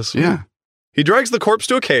easier, I guess. Yeah. He drags the corpse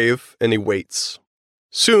to a cave, and he waits.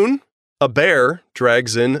 Soon, a bear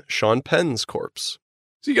drags in Sean Penn's corpse.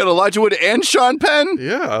 So you got Elijah Wood and Sean Penn?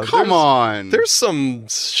 Yeah. Come on. There's some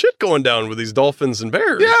shit going down with these dolphins and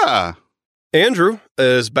bears. Yeah. Andrew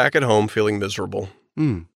is back at home feeling miserable.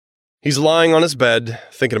 He's lying on his bed,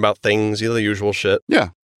 thinking about things, the usual shit. Yeah.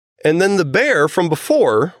 And then the bear from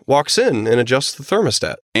before walks in and adjusts the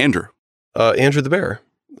thermostat. Andrew. Andrew the bear.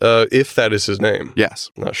 If that is his name. Yes.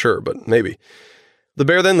 Not sure, but maybe. The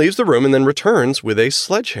bear then leaves the room and then returns with a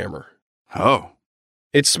sledgehammer. Oh.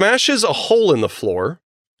 It smashes a hole in the floor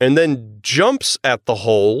and then jumps at the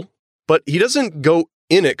hole, but he doesn't go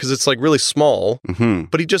in it because it's like really small,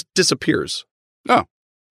 but he just disappears. Oh.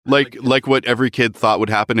 Like what every kid thought would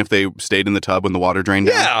happen if they stayed in the tub when the water drained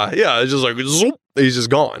down? Yeah. It's just like, zoop, he's just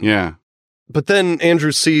gone. Yeah. But then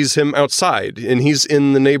Andrew sees him outside, and he's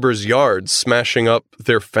in the neighbor's yard, smashing up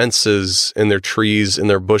their fences and their trees and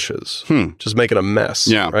their bushes, just making a mess.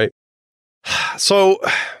 Yeah. Right? So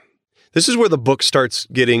this is where the book starts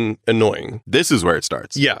getting annoying. This is where it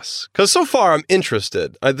starts. Yes. Because so far I'm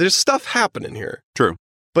interested. There's stuff happening here. True.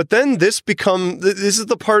 But then this is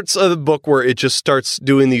the parts of the book where it just starts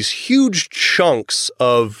doing these huge chunks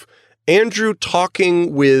of Andrew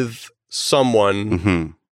talking with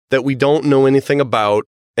someone that we don't know anything about,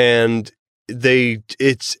 and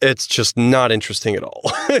it's just not interesting at all.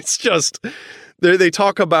 It's just they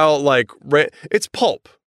talk about like it's pulp.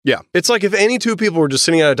 Yeah. It's like if any two people were just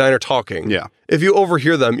sitting at a diner talking. Yeah. If you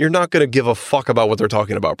overhear them, you're not going to give a fuck about what they're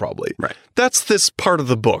talking about, probably. Right. That's this part of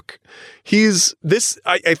the book.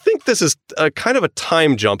 I think this is a kind of a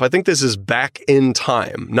time jump. I think this is back in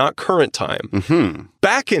time, not current time.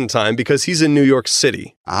 Back in time because he's in New York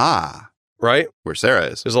City. Ah. Right? Where Sarah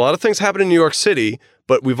is. There's a lot of things happening in New York City,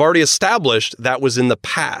 but we've already established that was in the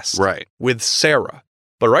past. Right. With Sarah.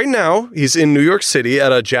 But right now, he's in New York City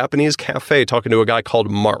at a Japanese cafe talking to a guy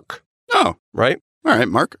called Mark. Oh. Right? All right,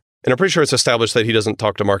 Mark. And I'm pretty sure it's established that he doesn't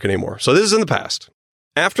talk to Mark anymore. So this is in the past.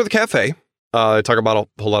 After the cafe, they talk about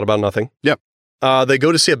a whole lot about nothing. Yep. They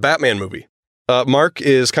go to see a Batman movie. Mark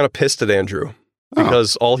is kind of pissed at Andrew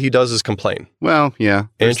because all he does is complain. Well, yeah.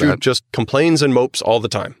 Andrew just complains and mopes all the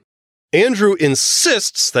time. Andrew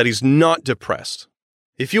insists that he's not depressed.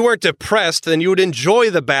 If you weren't depressed, then you would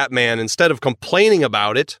enjoy the Batman instead of complaining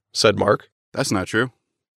about it, said Mark. That's not true.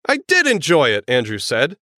 I did enjoy it, Andrew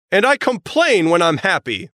said. And I complain when I'm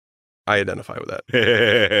happy. I identify with that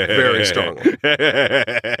very strongly.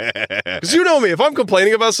 Because you know me, if I'm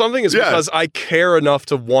complaining about something, it's because I care enough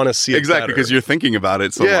to want to see it exactly, better. because you're thinking about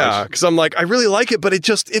it so much. Yeah, because I'm like, I really like it, but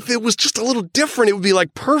if it was just a little different, it would be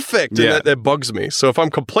like perfect. And that bugs me. So if I'm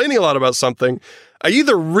complaining a lot about something, I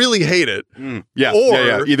either really hate it.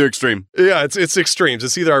 Or either extreme. Yeah, it's extremes.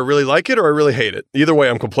 It's either I really like it or I really hate it. Either way,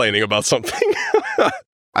 I'm complaining about something.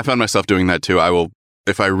 I found myself doing that too.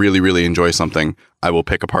 If I really, really enjoy something, I will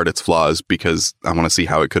pick apart its flaws because I want to see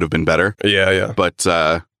how it could have been better. Yeah. But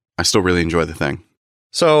I still really enjoy the thing.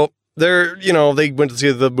 So they went to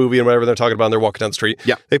see the movie and whatever they're talking about, and they're walking down the street.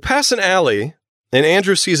 Yeah. They pass an alley, and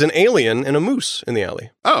Andrew sees an alien and a moose in the alley.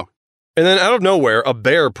 Oh. And then out of nowhere, a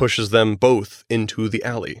bear pushes them both into the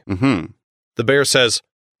alley. The bear says,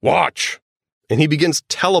 "Watch." And he begins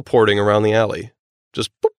teleporting around the alley. Just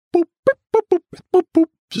boop, boop, boop, boop, boop, boop, boop.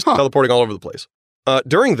 Just teleporting all over the place.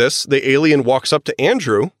 During this, the alien walks up to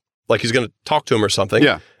Andrew, like he's going to talk to him or something.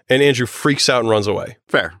 Yeah. And Andrew freaks out and runs away.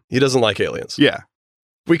 Fair. He doesn't like aliens. Yeah.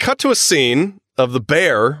 We cut to a scene of the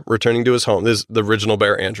bear returning to his home. This is the original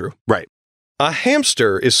bear, Andrew. Right. A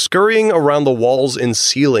hamster is scurrying around the walls and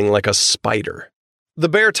ceiling like a spider. The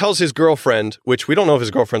bear tells his girlfriend, which we don't know if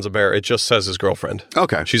his girlfriend's a bear. It just says his girlfriend.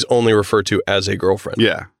 Okay. She's only referred to as a girlfriend.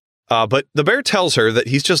 Yeah. But the bear tells her that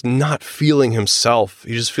he's just not feeling himself.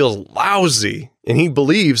 He just feels lousy, and he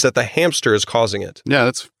believes that the hamster is causing it. Yeah,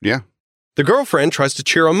 The girlfriend tries to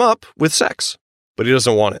cheer him up with sex, but he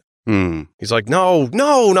doesn't want it. He's like, no,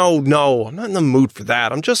 I'm not in the mood for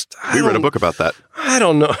that. We read a book about that. I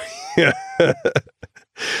don't know. Yeah.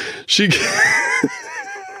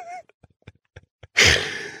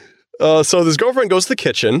 So this girlfriend goes to the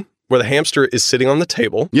kitchen where the hamster is sitting on the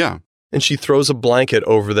table. Yeah. And she throws a blanket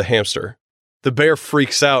over the hamster. The bear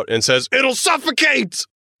freaks out and says, "It'll suffocate!"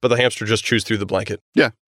 But the hamster just chews through the blanket. Yeah.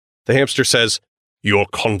 The hamster says, "Your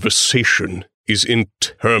conversation is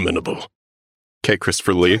interminable." Okay,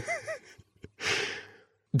 Christopher Lee.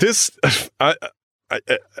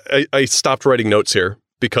 I stopped writing notes here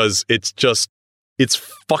because it's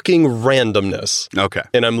fucking randomness. Okay.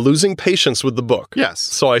 And I'm losing patience with the book. Yes.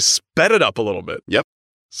 So I sped it up a little bit. Yep.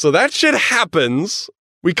 So that shit happens.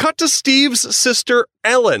 We cut to Steve's sister,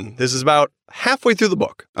 Ellen. This is about halfway through the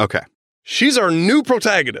book. Okay. She's our new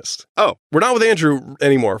protagonist. Oh. We're not with Andrew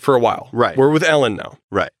anymore for a while. Right. We're with Ellen now.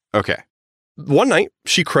 Right. Okay. One night,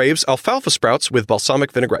 she craves alfalfa sprouts with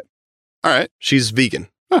balsamic vinaigrette. All right. She's vegan.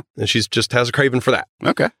 Huh. And she just has a craving for that.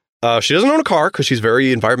 Okay. She doesn't own a car because she's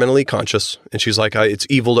very environmentally conscious. And she's like, it's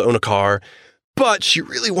evil to own a car. But she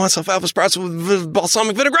really wants alfalfa sprouts with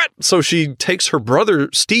balsamic vinaigrette. So she takes her brother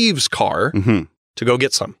Steve's car to go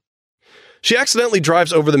get some. She accidentally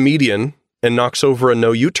drives over the median and knocks over a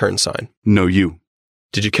no U-turn sign. No U.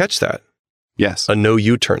 Did you catch that? Yes. A no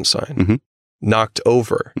U-turn sign. Knocked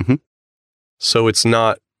over. So it's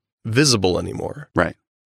not visible anymore. Right.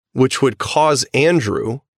 Which would cause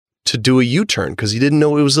Andrew to do a U-turn because he didn't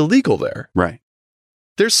know it was illegal there. Right.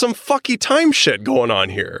 There's some fucky time shit going on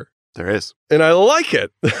here. There is. And I like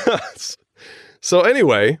it. So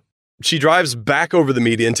anyway, She drives back over the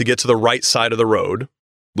median to get to the right side of the road.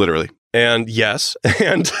 Literally. And yes,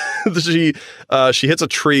 and she hits a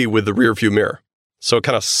tree with the rear view mirror. So it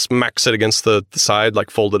kind of smacks it against the side,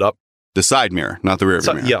 like folded up. The side mirror, not the rear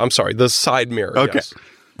view mirror. Yeah, I'm sorry. The side mirror. Okay. Yes.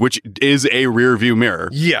 Which is a rear view mirror.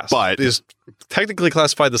 Yes. But is technically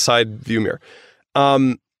classified the side view mirror.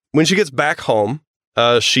 When she gets back home,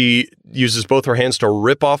 she uses both her hands to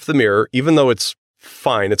rip off the mirror, even though it's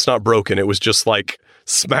fine. It's not broken. It was just like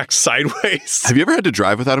smacked sideways. Have you ever had to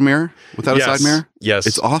drive without a mirror? Without a side mirror? Yes.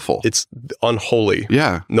 It's awful. It's unholy.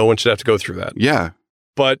 Yeah. No one should have to go through that. Yeah.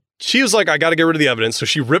 But she was like, I got to get rid of the evidence. So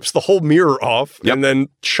she rips the whole mirror off and then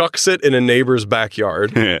chucks it in a neighbor's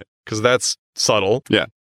backyard because that's subtle. Yeah.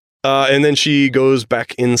 And then she goes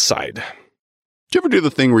back inside. Do you ever do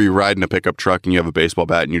the thing where you ride in a pickup truck and you have a baseball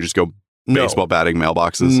bat and you just go baseball batting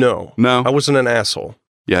mailboxes? No. No? I wasn't an asshole.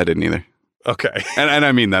 Yeah, I didn't either. Okay. And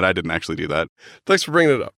I mean that. I didn't actually do that. Thanks for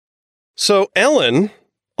bringing it up. So Ellen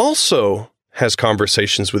also has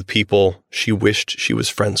conversations with people she wished she was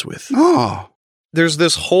friends with. Oh. There's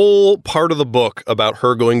this whole part of the book about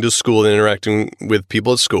her going to school and interacting with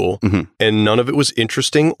people at school, and none of it was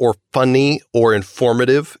interesting or funny or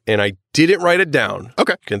informative, and I didn't write it down.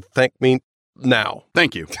 Okay. You can thank me now.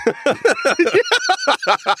 Thank you.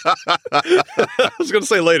 I was going to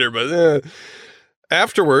say later, but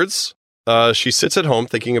afterwards, she sits at home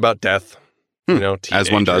thinking about death. You know,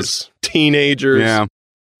 as one does. Teenagers. Yeah.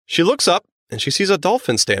 She looks up and she sees a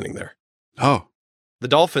dolphin standing there. Oh. The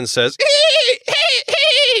dolphin says,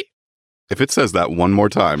 if it says that one more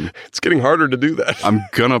time, it's getting harder to do that. I'm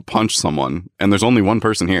gonna punch someone, and there's only one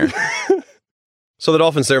person here. So the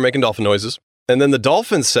dolphin's there making dolphin noises. And then the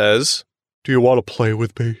dolphin says, do you want to play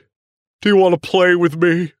with me? Do you want to play with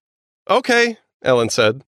me? Okay, Ellen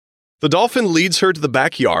said. The dolphin leads her to the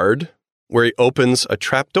backyard where he opens a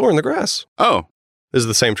trap door in the grass. Oh. This is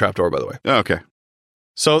the same trap door, by the way. Oh, okay.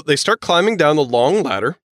 So they start climbing down the long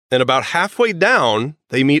ladder, and about halfway down,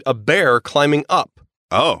 they meet a bear climbing up.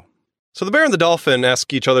 Oh. So the bear and the dolphin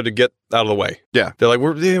ask each other to get out of the way. Yeah. They're like,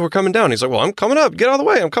 we're coming down. He's like, well, I'm coming up. Get out of the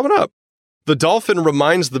way. I'm coming up. The dolphin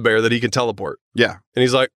reminds the bear that he can teleport. Yeah. And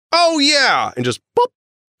he's like, oh, yeah. And just, boop,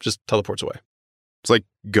 just teleports away. It's like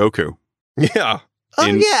Goku. Yeah.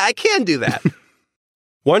 Yeah, I can do that.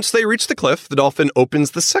 Once they reach the cliff, the dolphin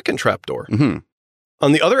opens the second trapdoor. Mm-hmm.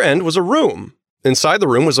 On the other end was a room. Inside the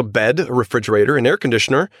room was a bed, a refrigerator, an air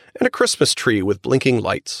conditioner, and a Christmas tree with blinking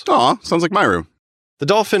lights. Aw, sounds like my room. The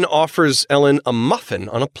dolphin offers Ellen a muffin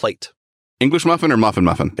on a plate. English muffin or muffin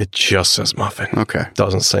muffin? It just says muffin. Okay.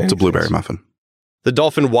 Doesn't say It's a blueberry anything. muffin. The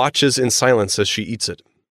dolphin watches in silence as she eats it.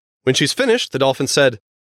 When she's finished, the dolphin said,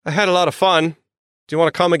 I had a lot of fun. Do you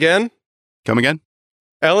want to come again? Come again?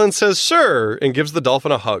 Ellen says, sure, and gives the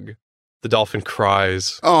dolphin a hug. The dolphin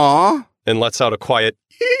cries. Aw. And lets out a quiet,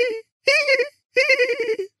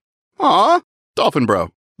 Aw. Dolphin bro.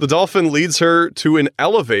 The dolphin leads her to an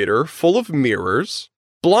elevator full of mirrors,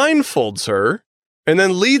 blindfolds her, and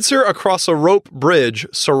then leads her across a rope bridge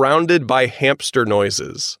surrounded by hamster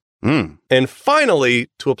noises. And finally,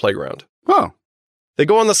 to a playground. Oh. They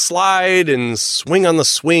go on the slide and swing on the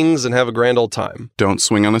swings and have a grand old time. Don't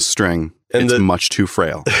swing on a string. And it's much too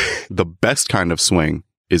frail. The best kind of swing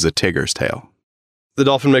is a tiger's tail. The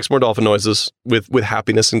dolphin makes more dolphin noises with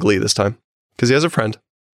happiness and glee this time because he has a friend.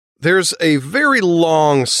 There's a very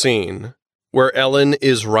long scene where Ellen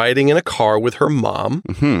is riding in a car with her mom,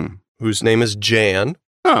 whose name is Jan.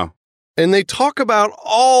 Oh. And they talk about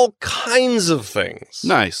all kinds of things.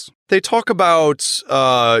 Nice. They talk about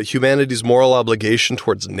humanity's moral obligation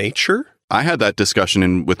towards nature. I had that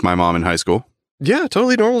discussion with my mom in high school. Yeah,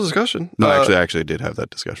 totally normal discussion. No, I actually did have that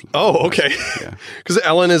discussion. Oh, okay. Yeah. Because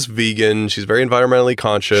Ellen is vegan. She's very environmentally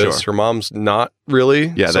conscious. Sure. Her mom's not really.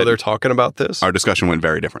 Yeah, so they're talking about this. Our discussion went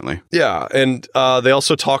very differently. Yeah. And they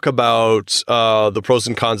also talk about the pros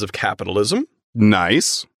and cons of capitalism.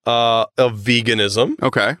 Nice. Of veganism.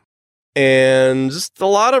 Okay. And just a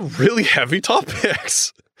lot of really heavy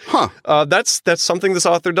topics. Huh. That's something this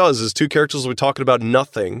author does is two characters will be talking about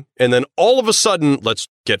nothing. And then all of a sudden, let's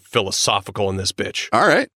get philosophical in this bitch. All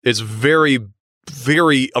right. It's very,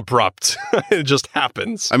 very abrupt. It just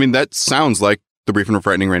happens. I mean, that sounds like The Brief and a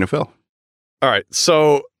Frightening Reign of Phil. All right.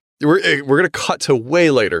 So we're going to cut to way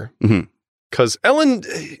later. Because Ellen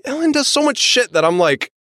does so much shit that I'm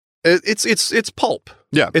like, it's pulp.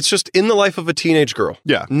 Yeah. It's just in the life of a teenage girl.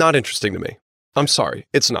 Yeah. Not interesting to me. I'm sorry.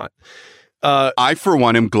 It's not. I, for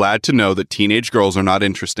one, am glad to know that teenage girls are not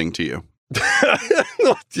interesting to you.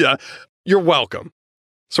 Yeah, you're welcome.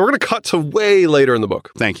 So we're going to cut to way later in the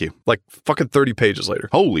book. Thank you. Like fucking 30 pages later.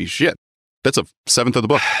 Holy shit. That's a seventh of the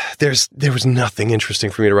book. There was nothing interesting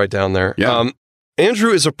for me to write down there. Yeah.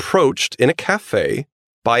 Andrew is approached in a cafe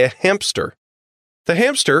by a hamster. The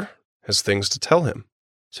hamster has things to tell him.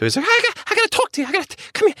 So he's like, I gotta talk to you.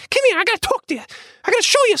 Come here, I gotta talk to you. I gotta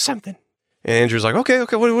show you something. And Andrew's like, okay,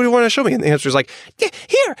 what do you want to show me? And the hamster's like,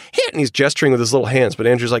 here. And he's gesturing with his little hands. But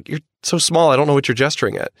Andrew's like, you're so small, I don't know what you're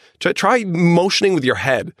gesturing at. Try motioning with your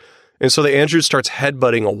head. And so the Andrew starts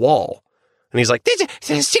headbutting a wall. And he's like, there's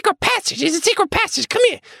a secret passage. There's a secret passage. Come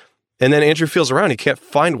here. And then Andrew feels around. He can't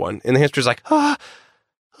find one. And the hamster's like, I'm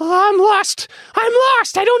lost.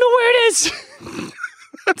 I don't know where it is.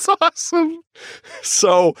 That's awesome.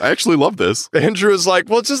 So I actually love this. Andrew is like,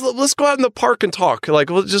 well, let's go out in the park and talk. Like,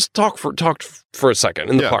 we'll just talk for a second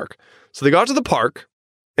in the park. So they go out to the park,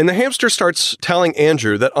 and the hamster starts telling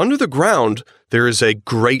Andrew that under the ground, there is a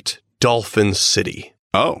great dolphin city.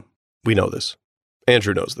 Oh. We know this.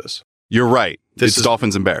 Andrew knows this. You're right. It's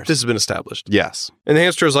dolphins and bears. This has been established. Yes. And the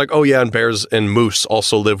hamster is like, oh yeah, and bears and moose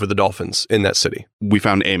also live with the dolphins in that city. We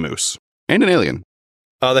found a moose and an alien.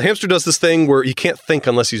 The hamster does this thing where he can't think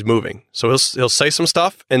unless he's moving. So he'll say some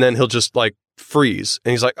stuff and then he'll just like freeze.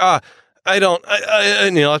 And he's like, and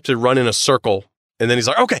he'll have to run in a circle. And then he's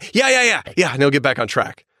like, okay, yeah. And he'll get back on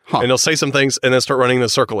track. Huh. And he'll say some things and then start running in a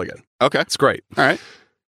circle again. Okay. It's great. All right.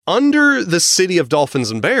 Under the city of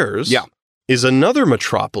dolphins and bears is another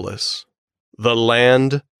metropolis, the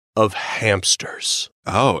land of hamsters.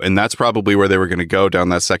 Oh, and that's probably where they were going to go down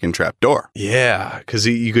that second trap door. Yeah, because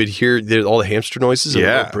you could hear all the hamster noises on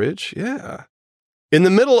the bridge. Yeah. In the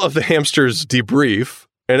middle of the hamster's debrief,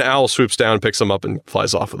 an owl swoops down, picks him up, and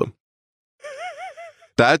flies off with him.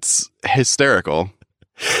 That's hysterical.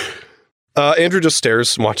 Andrew just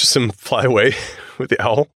stares and watches him fly away with the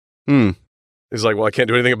owl. He's like, well, I can't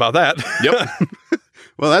do anything about that. Yep.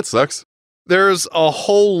 Well, that sucks. There's a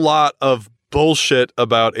whole lot of bullshit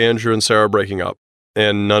about Andrew and Sarah breaking up,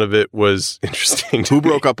 and none of it was interesting to Who me.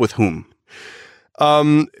 broke up with whom?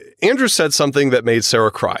 Andrew said something that made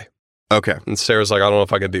Sarah cry. Okay. And Sarah's like, I don't know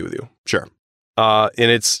if I can be with you. Sure. And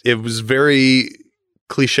it was very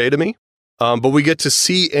cliche to me. But we get to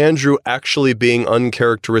see Andrew actually being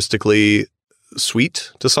uncharacteristically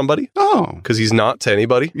sweet to somebody. Oh. Because he's not to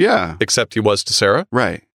anybody. Yeah. Except he was to Sarah.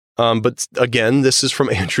 Right. But again, this is from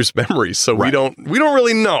Andrew's memories, so we don't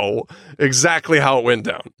really know exactly how it went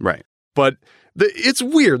down. Right. But it's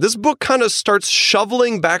weird. This book kind of starts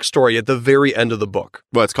shoveling backstory at the very end of the book.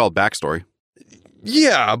 Well, it's called backstory.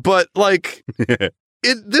 Yeah, but like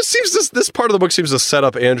this part of the book seems to set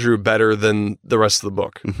up Andrew better than the rest of the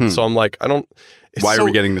book. Mm-hmm. So I'm like, why are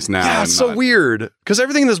we getting this now? Yeah, it's so weird because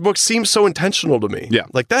everything in this book seems so intentional to me. Yeah,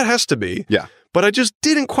 like that has to be. Yeah, but I just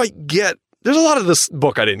didn't quite get. There's a lot of this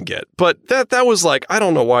book I didn't get, but that was like, I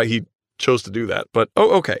don't know why he chose to do that, but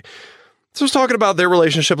okay. So I was talking about their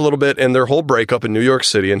relationship a little bit and their whole breakup in New York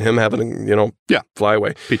City and him having, fly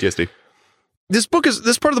away. PTSD. This part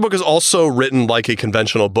of the book is also written like a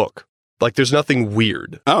conventional book. Like there's nothing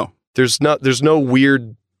weird. Oh. There's no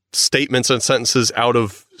weird statements and sentences out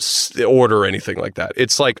of order or anything like that.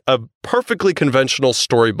 It's like a perfectly conventional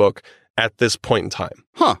storybook at this point in time.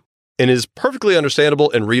 Huh. And is perfectly understandable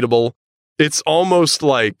and readable. It's almost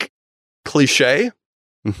like cliche,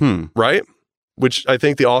 right? Which I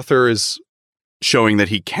think the author is showing that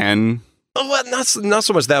he can. Well, not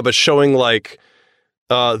so much that, but showing like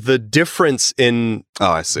the difference in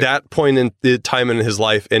that point in the time in his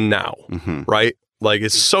life and now, right? Like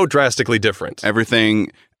it's so drastically different.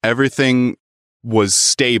 Everything was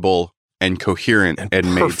stable and coherent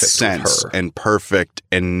and made sense and perfect,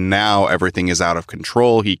 and now everything is out of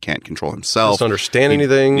control. He can't control himself. Doesn't understand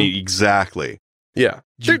anything. Exactly. Yeah.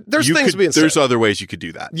 There's things being said. There's other ways you could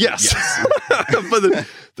do that. Yes. But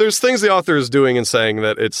there's things the author is doing and saying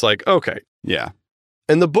that it's like, okay. Yeah.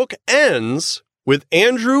 And the book ends with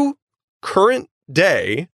Andrew, current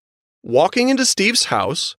day, walking into Steve's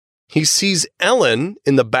house. He sees Ellen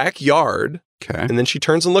in the backyard. Okay. And then she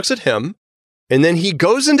turns and looks at him. And then he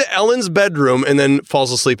goes into Ellen's bedroom and then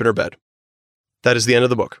falls asleep in her bed. That is the end of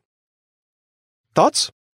the book. Thoughts?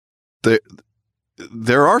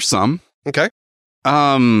 There are some. Okay.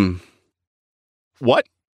 What?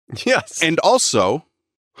 Yes. And also,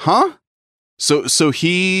 So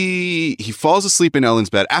he falls asleep in Ellen's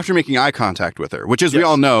bed after making eye contact with her, which, as we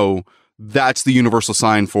all know, that's the universal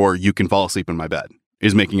sign for you can fall asleep in my bed,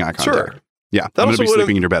 is making eye contact. Sure. Yeah, I'm going to be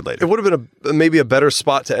sleeping in your bed later. It would have been maybe a better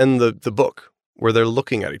spot to end the book, where they're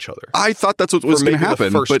looking at each other. I thought that's what was going to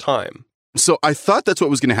happen. The first time. So I thought that's what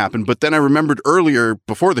was going to happen, but then I remembered earlier,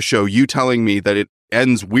 before the show, you telling me that it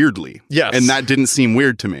ends weirdly. Yes. And that didn't seem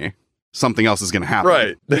weird to me. Something else is going to happen.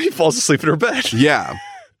 Right. Then he falls asleep in her bed. Yeah.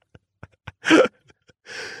 I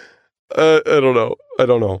don't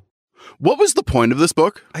know. What was the point of this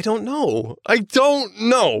book? I don't know. I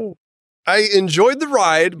enjoyed the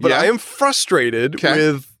ride, but I am frustrated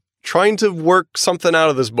with trying to work something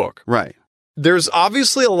out of this book. Right. There's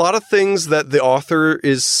obviously a lot of things that the author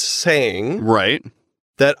is saying. Right.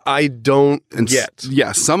 That I don't get.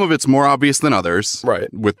 Yeah, some of it's more obvious than others. Right.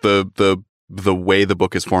 With the way the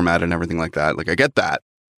book is formatted and everything like that. Like, I get that.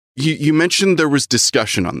 You mentioned there was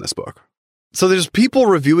discussion on this book. So there's people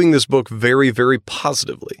reviewing this book very, very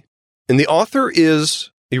positively. And the author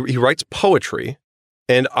he writes poetry.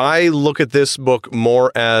 And I look at this book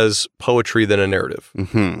more as poetry than a narrative.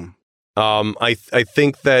 Mm-hmm. I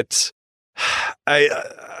think that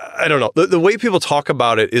I don't know. The way people talk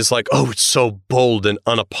about it is like, oh, it's so bold and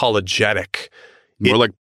unapologetic. More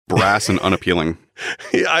like brass and unappealing.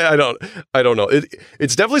 I don't know.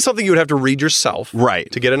 It's definitely something you would have to read yourself,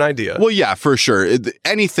 right, to get an idea. Well, yeah, for sure.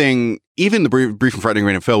 Anything, even the Brief and Frightening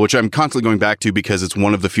Rain of Phil, which I'm constantly going back to because it's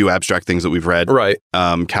one of the few abstract things that we've read. Right.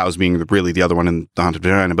 Cows being really the other one in The Haunted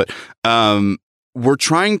Vagina. But we're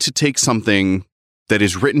trying to take something that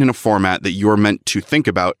is written in a format that you're meant to think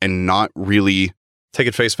about and not really take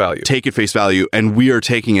it face value. And we are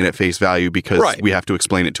taking it at face value because we have to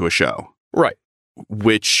explain it to a show. Right.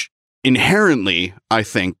 Which inherently, I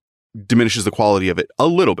think, diminishes the quality of it a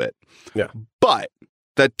little bit. Yeah. But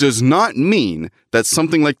that does not mean that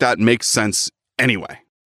something like that makes sense anyway.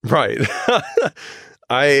 Right.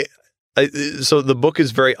 So the book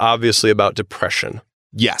is very obviously about depression.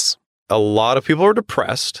 Yes. A lot of people are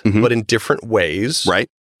depressed, but in different ways. Right.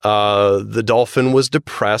 The dolphin was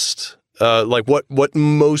depressed. Like what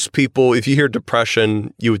most people, if you hear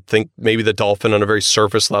depression, you would think maybe the dolphin on a very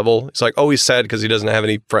surface level. It's like, oh, he's sad because he doesn't have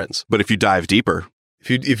any friends. But if you dive deeper,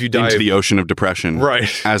 if you dive into the ocean of depression, right,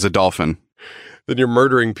 as a dolphin, then you're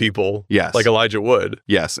murdering people. Yes, like Elijah Wood.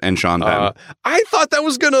 Yes, and Sean Penn. I thought that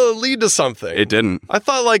was going to lead to something. It didn't. I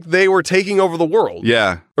thought like they were taking over the world.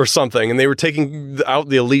 Yeah, or something, and they were taking out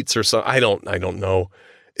the elites or something. I don't know.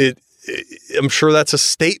 I'm sure that's a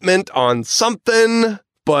statement on something.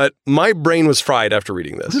 But my brain was fried after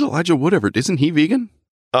reading this. Is it Elijah Wood ever? Isn't he vegan?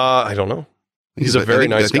 I don't know. He's a very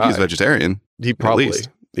nice guy. I think he's vegetarian. He probably.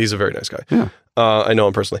 He's a very nice guy. Yeah. I know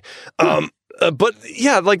him personally. But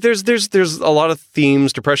yeah, like there's a lot of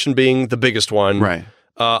themes, depression being the biggest one. Right.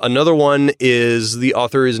 Another one is the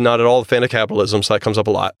author is not at all a fan of capitalism, so that comes up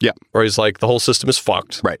a lot. Yeah. Or he's like, the whole system is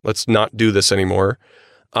fucked. Right. Let's not do this anymore.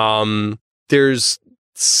 There's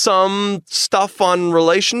some stuff on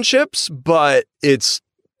relationships, but it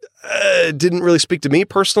didn't really speak to me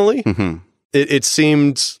personally. Mm-hmm. It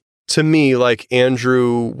seemed to me like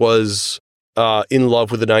Andrew was in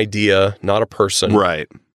love with an idea, not a person. Right.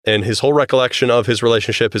 And his whole recollection of his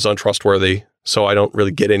relationship is untrustworthy. So I don't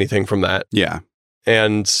really get anything from that. Yeah.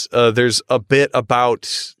 And there's a bit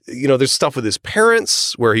about, there's stuff with his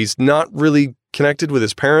parents where he's not really connected with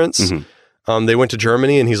his parents. Mm-hmm. They went to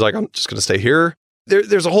Germany and he's like, I'm just going to stay here.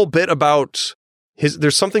 There's a whole bit about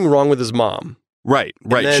there's something wrong with his mom. Right.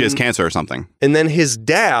 Then, she has cancer or something. And then his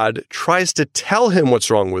dad tries to tell him what's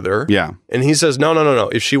wrong with her. Yeah. And he says, no.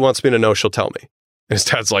 If she wants me to know, she'll tell me. And his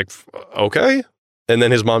dad's like, okay. And then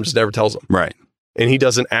his mom just never tells him. Right. And he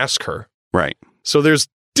doesn't ask her. Right. So there's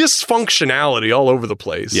dysfunctionality all over the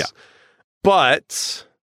place. Yeah. But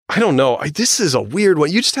I don't know. This is a weird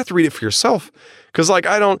one. You just have to read it for yourself. Because like,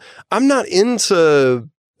 I'm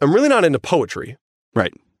really not into poetry.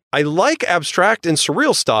 Right. I like abstract and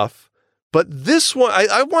surreal stuff. But this one,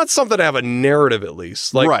 I want something to have a narrative at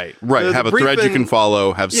least. Like right. Have a thread you can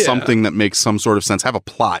follow, have something that makes some sort of sense, have a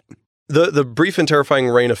plot. The Brief and Terrifying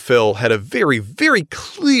Reign of Phil had a very, very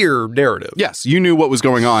clear narrative. Yes, you knew what was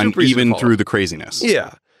going on even through the craziness.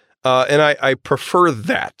 Yeah. And I prefer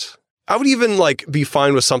that. I would even be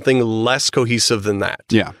fine with something less cohesive than that.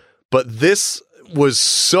 Yeah. But this was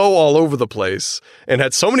so all over the place and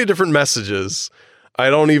had so many different messages, I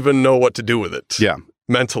don't even know what to do with it. Yeah.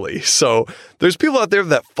 Mentally. So there's people out there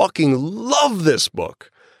that fucking love this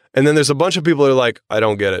book. And then there's a bunch of people that are like, I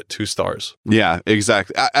don't get it. 2 stars. Yeah,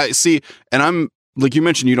 exactly. I see. And I'm like, you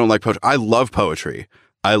mentioned you don't like poetry. I love poetry.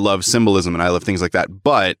 I love symbolism and I love things like that.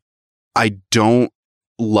 But I don't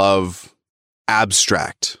love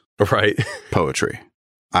abstract poetry.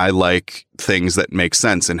 I like things that make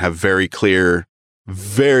sense and have very clear,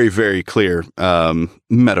 very, very clear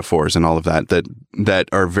metaphors and all of that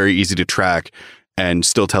are very easy to track and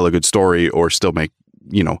still tell a good story or still make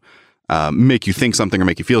you think something or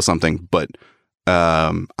make you feel something. But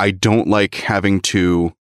I don't like having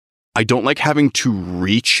to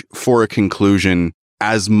reach for a conclusion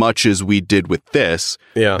as much as we did with this.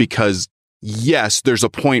 Yeah. Because yes, there's a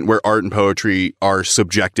point where art and poetry are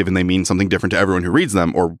subjective and they mean something different to everyone who reads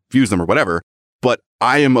them or views them or whatever. But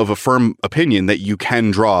I am of a firm opinion that you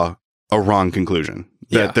can draw a wrong conclusion.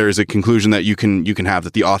 That there's a conclusion that you can have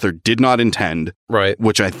that the author did not intend. Right.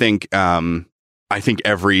 Which I think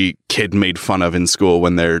every kid made fun of in school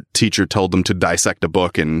when their teacher told them to dissect a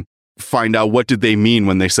book and find out what did they mean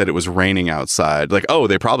when they said it was raining outside. Like, oh,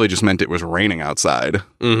 they probably just meant it was raining outside.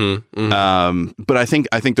 But I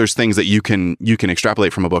think there's things that you can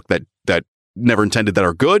extrapolate from a book that never intended that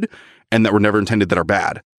are good and that were never intended that are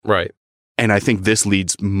bad. Right. And I think this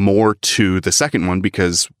leads more to the second one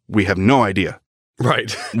because we have no idea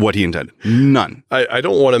what he intended. None. I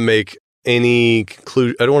don't want to make any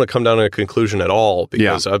conclusion. I don't want to come down to a conclusion at all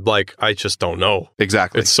because I just don't know.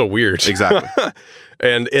 Exactly. It's so weird. Exactly.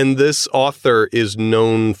 And this author is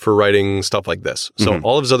known for writing stuff like this. So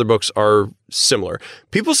all of his other books are similar.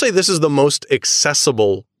 People say this is the most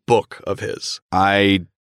accessible book of his.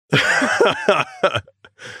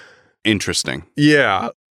 Interesting. Yeah.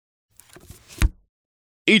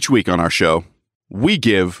 Each week on our show, we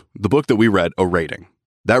give the book that we read a rating.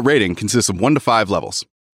 That rating consists of 1 to 5 levels.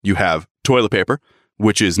 You have toilet paper,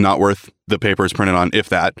 which is not worth the paper it's printed on, if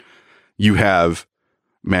that. You have,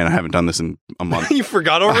 man, I haven't done this in a month. You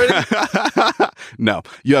forgot already? No.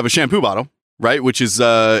 You have a shampoo bottle, right? Which is,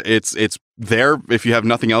 it's there if you have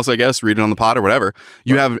nothing else, I guess. Read it on the pod or whatever.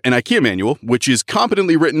 You have an IKEA manual, which is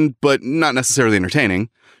competently written, but not necessarily entertaining.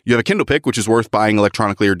 You have a Kindle pick, which is worth buying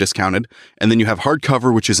electronically or discounted. And then you have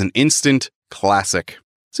hardcover, which is an instant classic.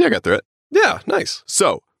 See, I got through it. Yeah, nice.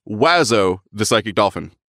 So, Wazzo, the Psychic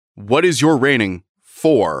Dolphin, what is your rating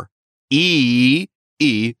for Eeeee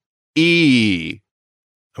Eeee?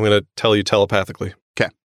 I'm going to tell you telepathically. Okay.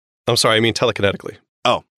 I'm sorry, I mean telekinetically.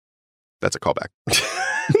 Oh, that's a callback.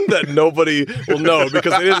 That nobody will know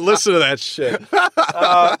because they didn't listen to that shit.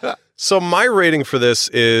 So my rating for this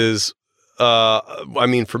is,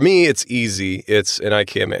 for me, it's easy. It's an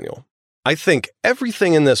IKEA manual. I think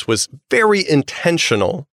everything in this was very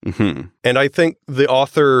intentional. And I think the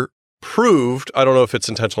author proved, I don't know if it's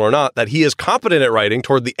intentional or not, that he is competent at writing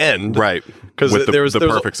toward the end. Right. Because there was the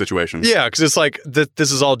perfect situation. Yeah, because it's like,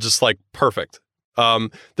 this is all just like perfect.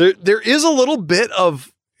 There is a little bit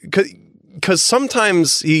of, because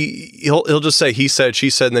sometimes he'll just say he said, she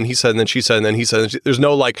said, and then he said, and then she said, and then he said. There's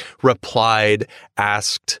no like replied,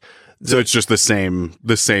 asked. So it's just the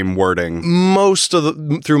same wording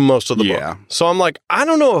through most of the book. So I'm like, I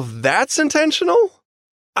don't know if that's intentional.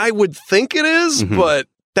 I would think it is, but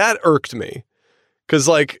that irked me. Because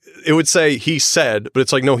like it would say he said, but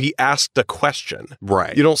it's like, no, he asked a question.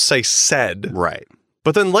 Right. You don't say said. Right.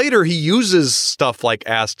 But then later he uses stuff like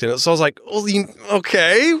asked in it. So I was like, well,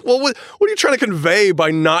 okay. Well, what are you trying to convey by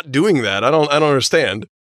not doing that? I don't understand.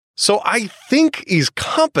 So I think he's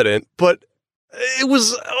competent, but it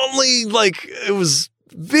was only like, it was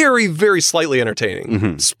very, very slightly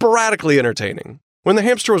entertaining, sporadically entertaining. When the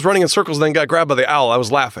hamster was running in circles and then got grabbed by the owl, I was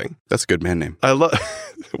laughing. That's a good man name. I love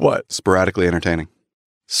what? Sporadically entertaining.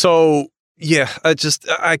 So yeah,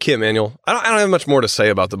 I can't manual. I don't have much more to say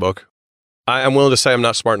about the book. I'm willing to say I'm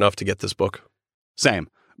not smart enough to get this book. Same.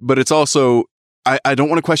 But it's also, I don't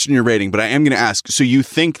want to question your rating, but I am going to ask, so you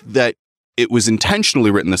think that it was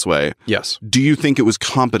intentionally written this way? Yes. Do you think it was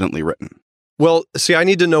competently written? Well, see, I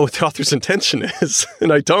need to know what the author's intention is,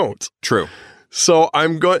 and I don't. True. So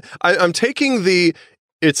I'm taking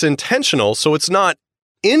it's intentional, so it's not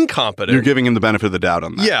incompetent. You're giving him the benefit of the doubt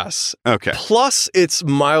on that. Yes. Okay. Plus, it's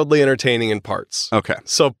mildly entertaining in parts. Okay.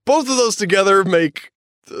 So both of those together make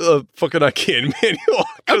a fucking IKEA manual.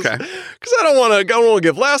 Okay. Because I don't want to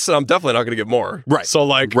give less, and I'm definitely not going to give more. Right. So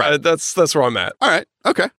like, that's where I'm at. All right.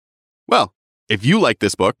 Okay. Well, if you like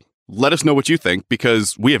this book, let us know what you think,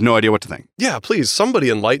 because we have no idea what to think. Yeah, please, somebody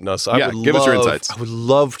enlighten us. Give us your insights. I would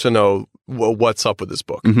love to know what's up with this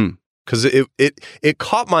book, because it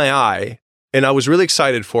caught my eye, and I was really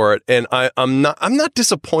excited for it. And I'm not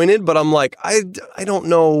disappointed, but I'm like, I don't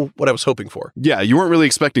know what I was hoping for. Yeah, you weren't really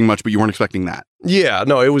expecting much, but you weren't expecting that. Yeah,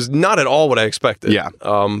 no, it was not at all what I expected. Yeah.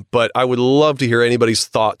 But I would love to hear anybody's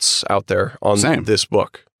thoughts out there on this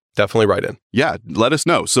book. Definitely write in. Yeah, let us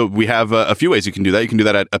know. So we have a few ways you can do that. You can do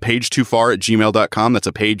that at apage2far@gmail.com. That's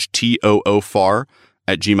a page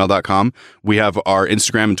TOOFAR@gmail.com. We have our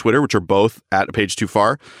Instagram and Twitter, which are both at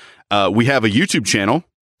apage2far. We have a YouTube channel.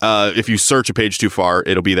 If you search a page too far,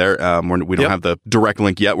 it'll be there. We don't have the direct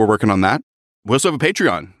link yet. We're working on that. We also have a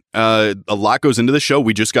Patreon. A lot goes into the show.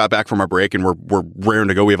 We just got back from our break, and we're raring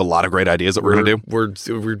to go. We have a lot of great ideas that we're going to do. We're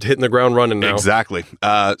hitting the ground running now. Exactly.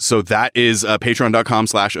 So that is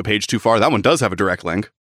patreon.com/apage2far. That one does have a direct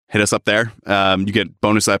link. Hit us up there. You get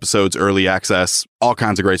bonus episodes, early access, all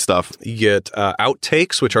kinds of great stuff. You get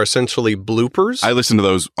outtakes, which are essentially bloopers. I listen to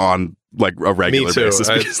those on like a regular Me too. basis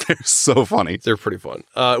because they're so funny. They're pretty fun.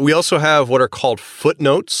 We also have what are called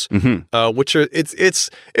footnotes, which are it's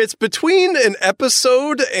between an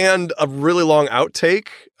episode and a really long outtake.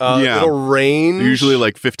 It'll range. They're usually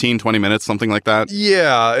like 15, 20 minutes, something like that.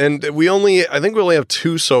 Yeah, and I think we only have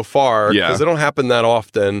 2 so far because they don't happen that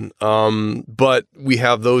often. But we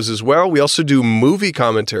have those as well. We also do movie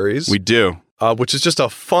commentaries. We do. Which is just a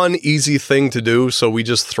fun, easy thing to do. So we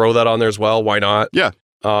just throw that on there as well. Why not? Yeah.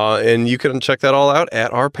 And you can check that all out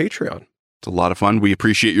at our Patreon. It's a lot of fun. We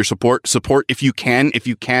appreciate your support. Support if you can. If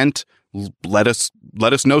you can't, let us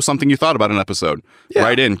know something you thought about an episode. Yeah.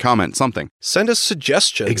 Write in, comment, something. Send us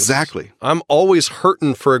suggestions. Exactly. I'm always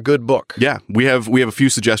hurting for a good book. Yeah, we have a few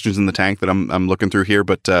suggestions in the tank that I'm looking through here,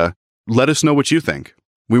 but let us know what you think.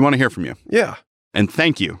 We want to hear from you. Yeah. And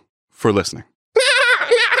thank you for listening.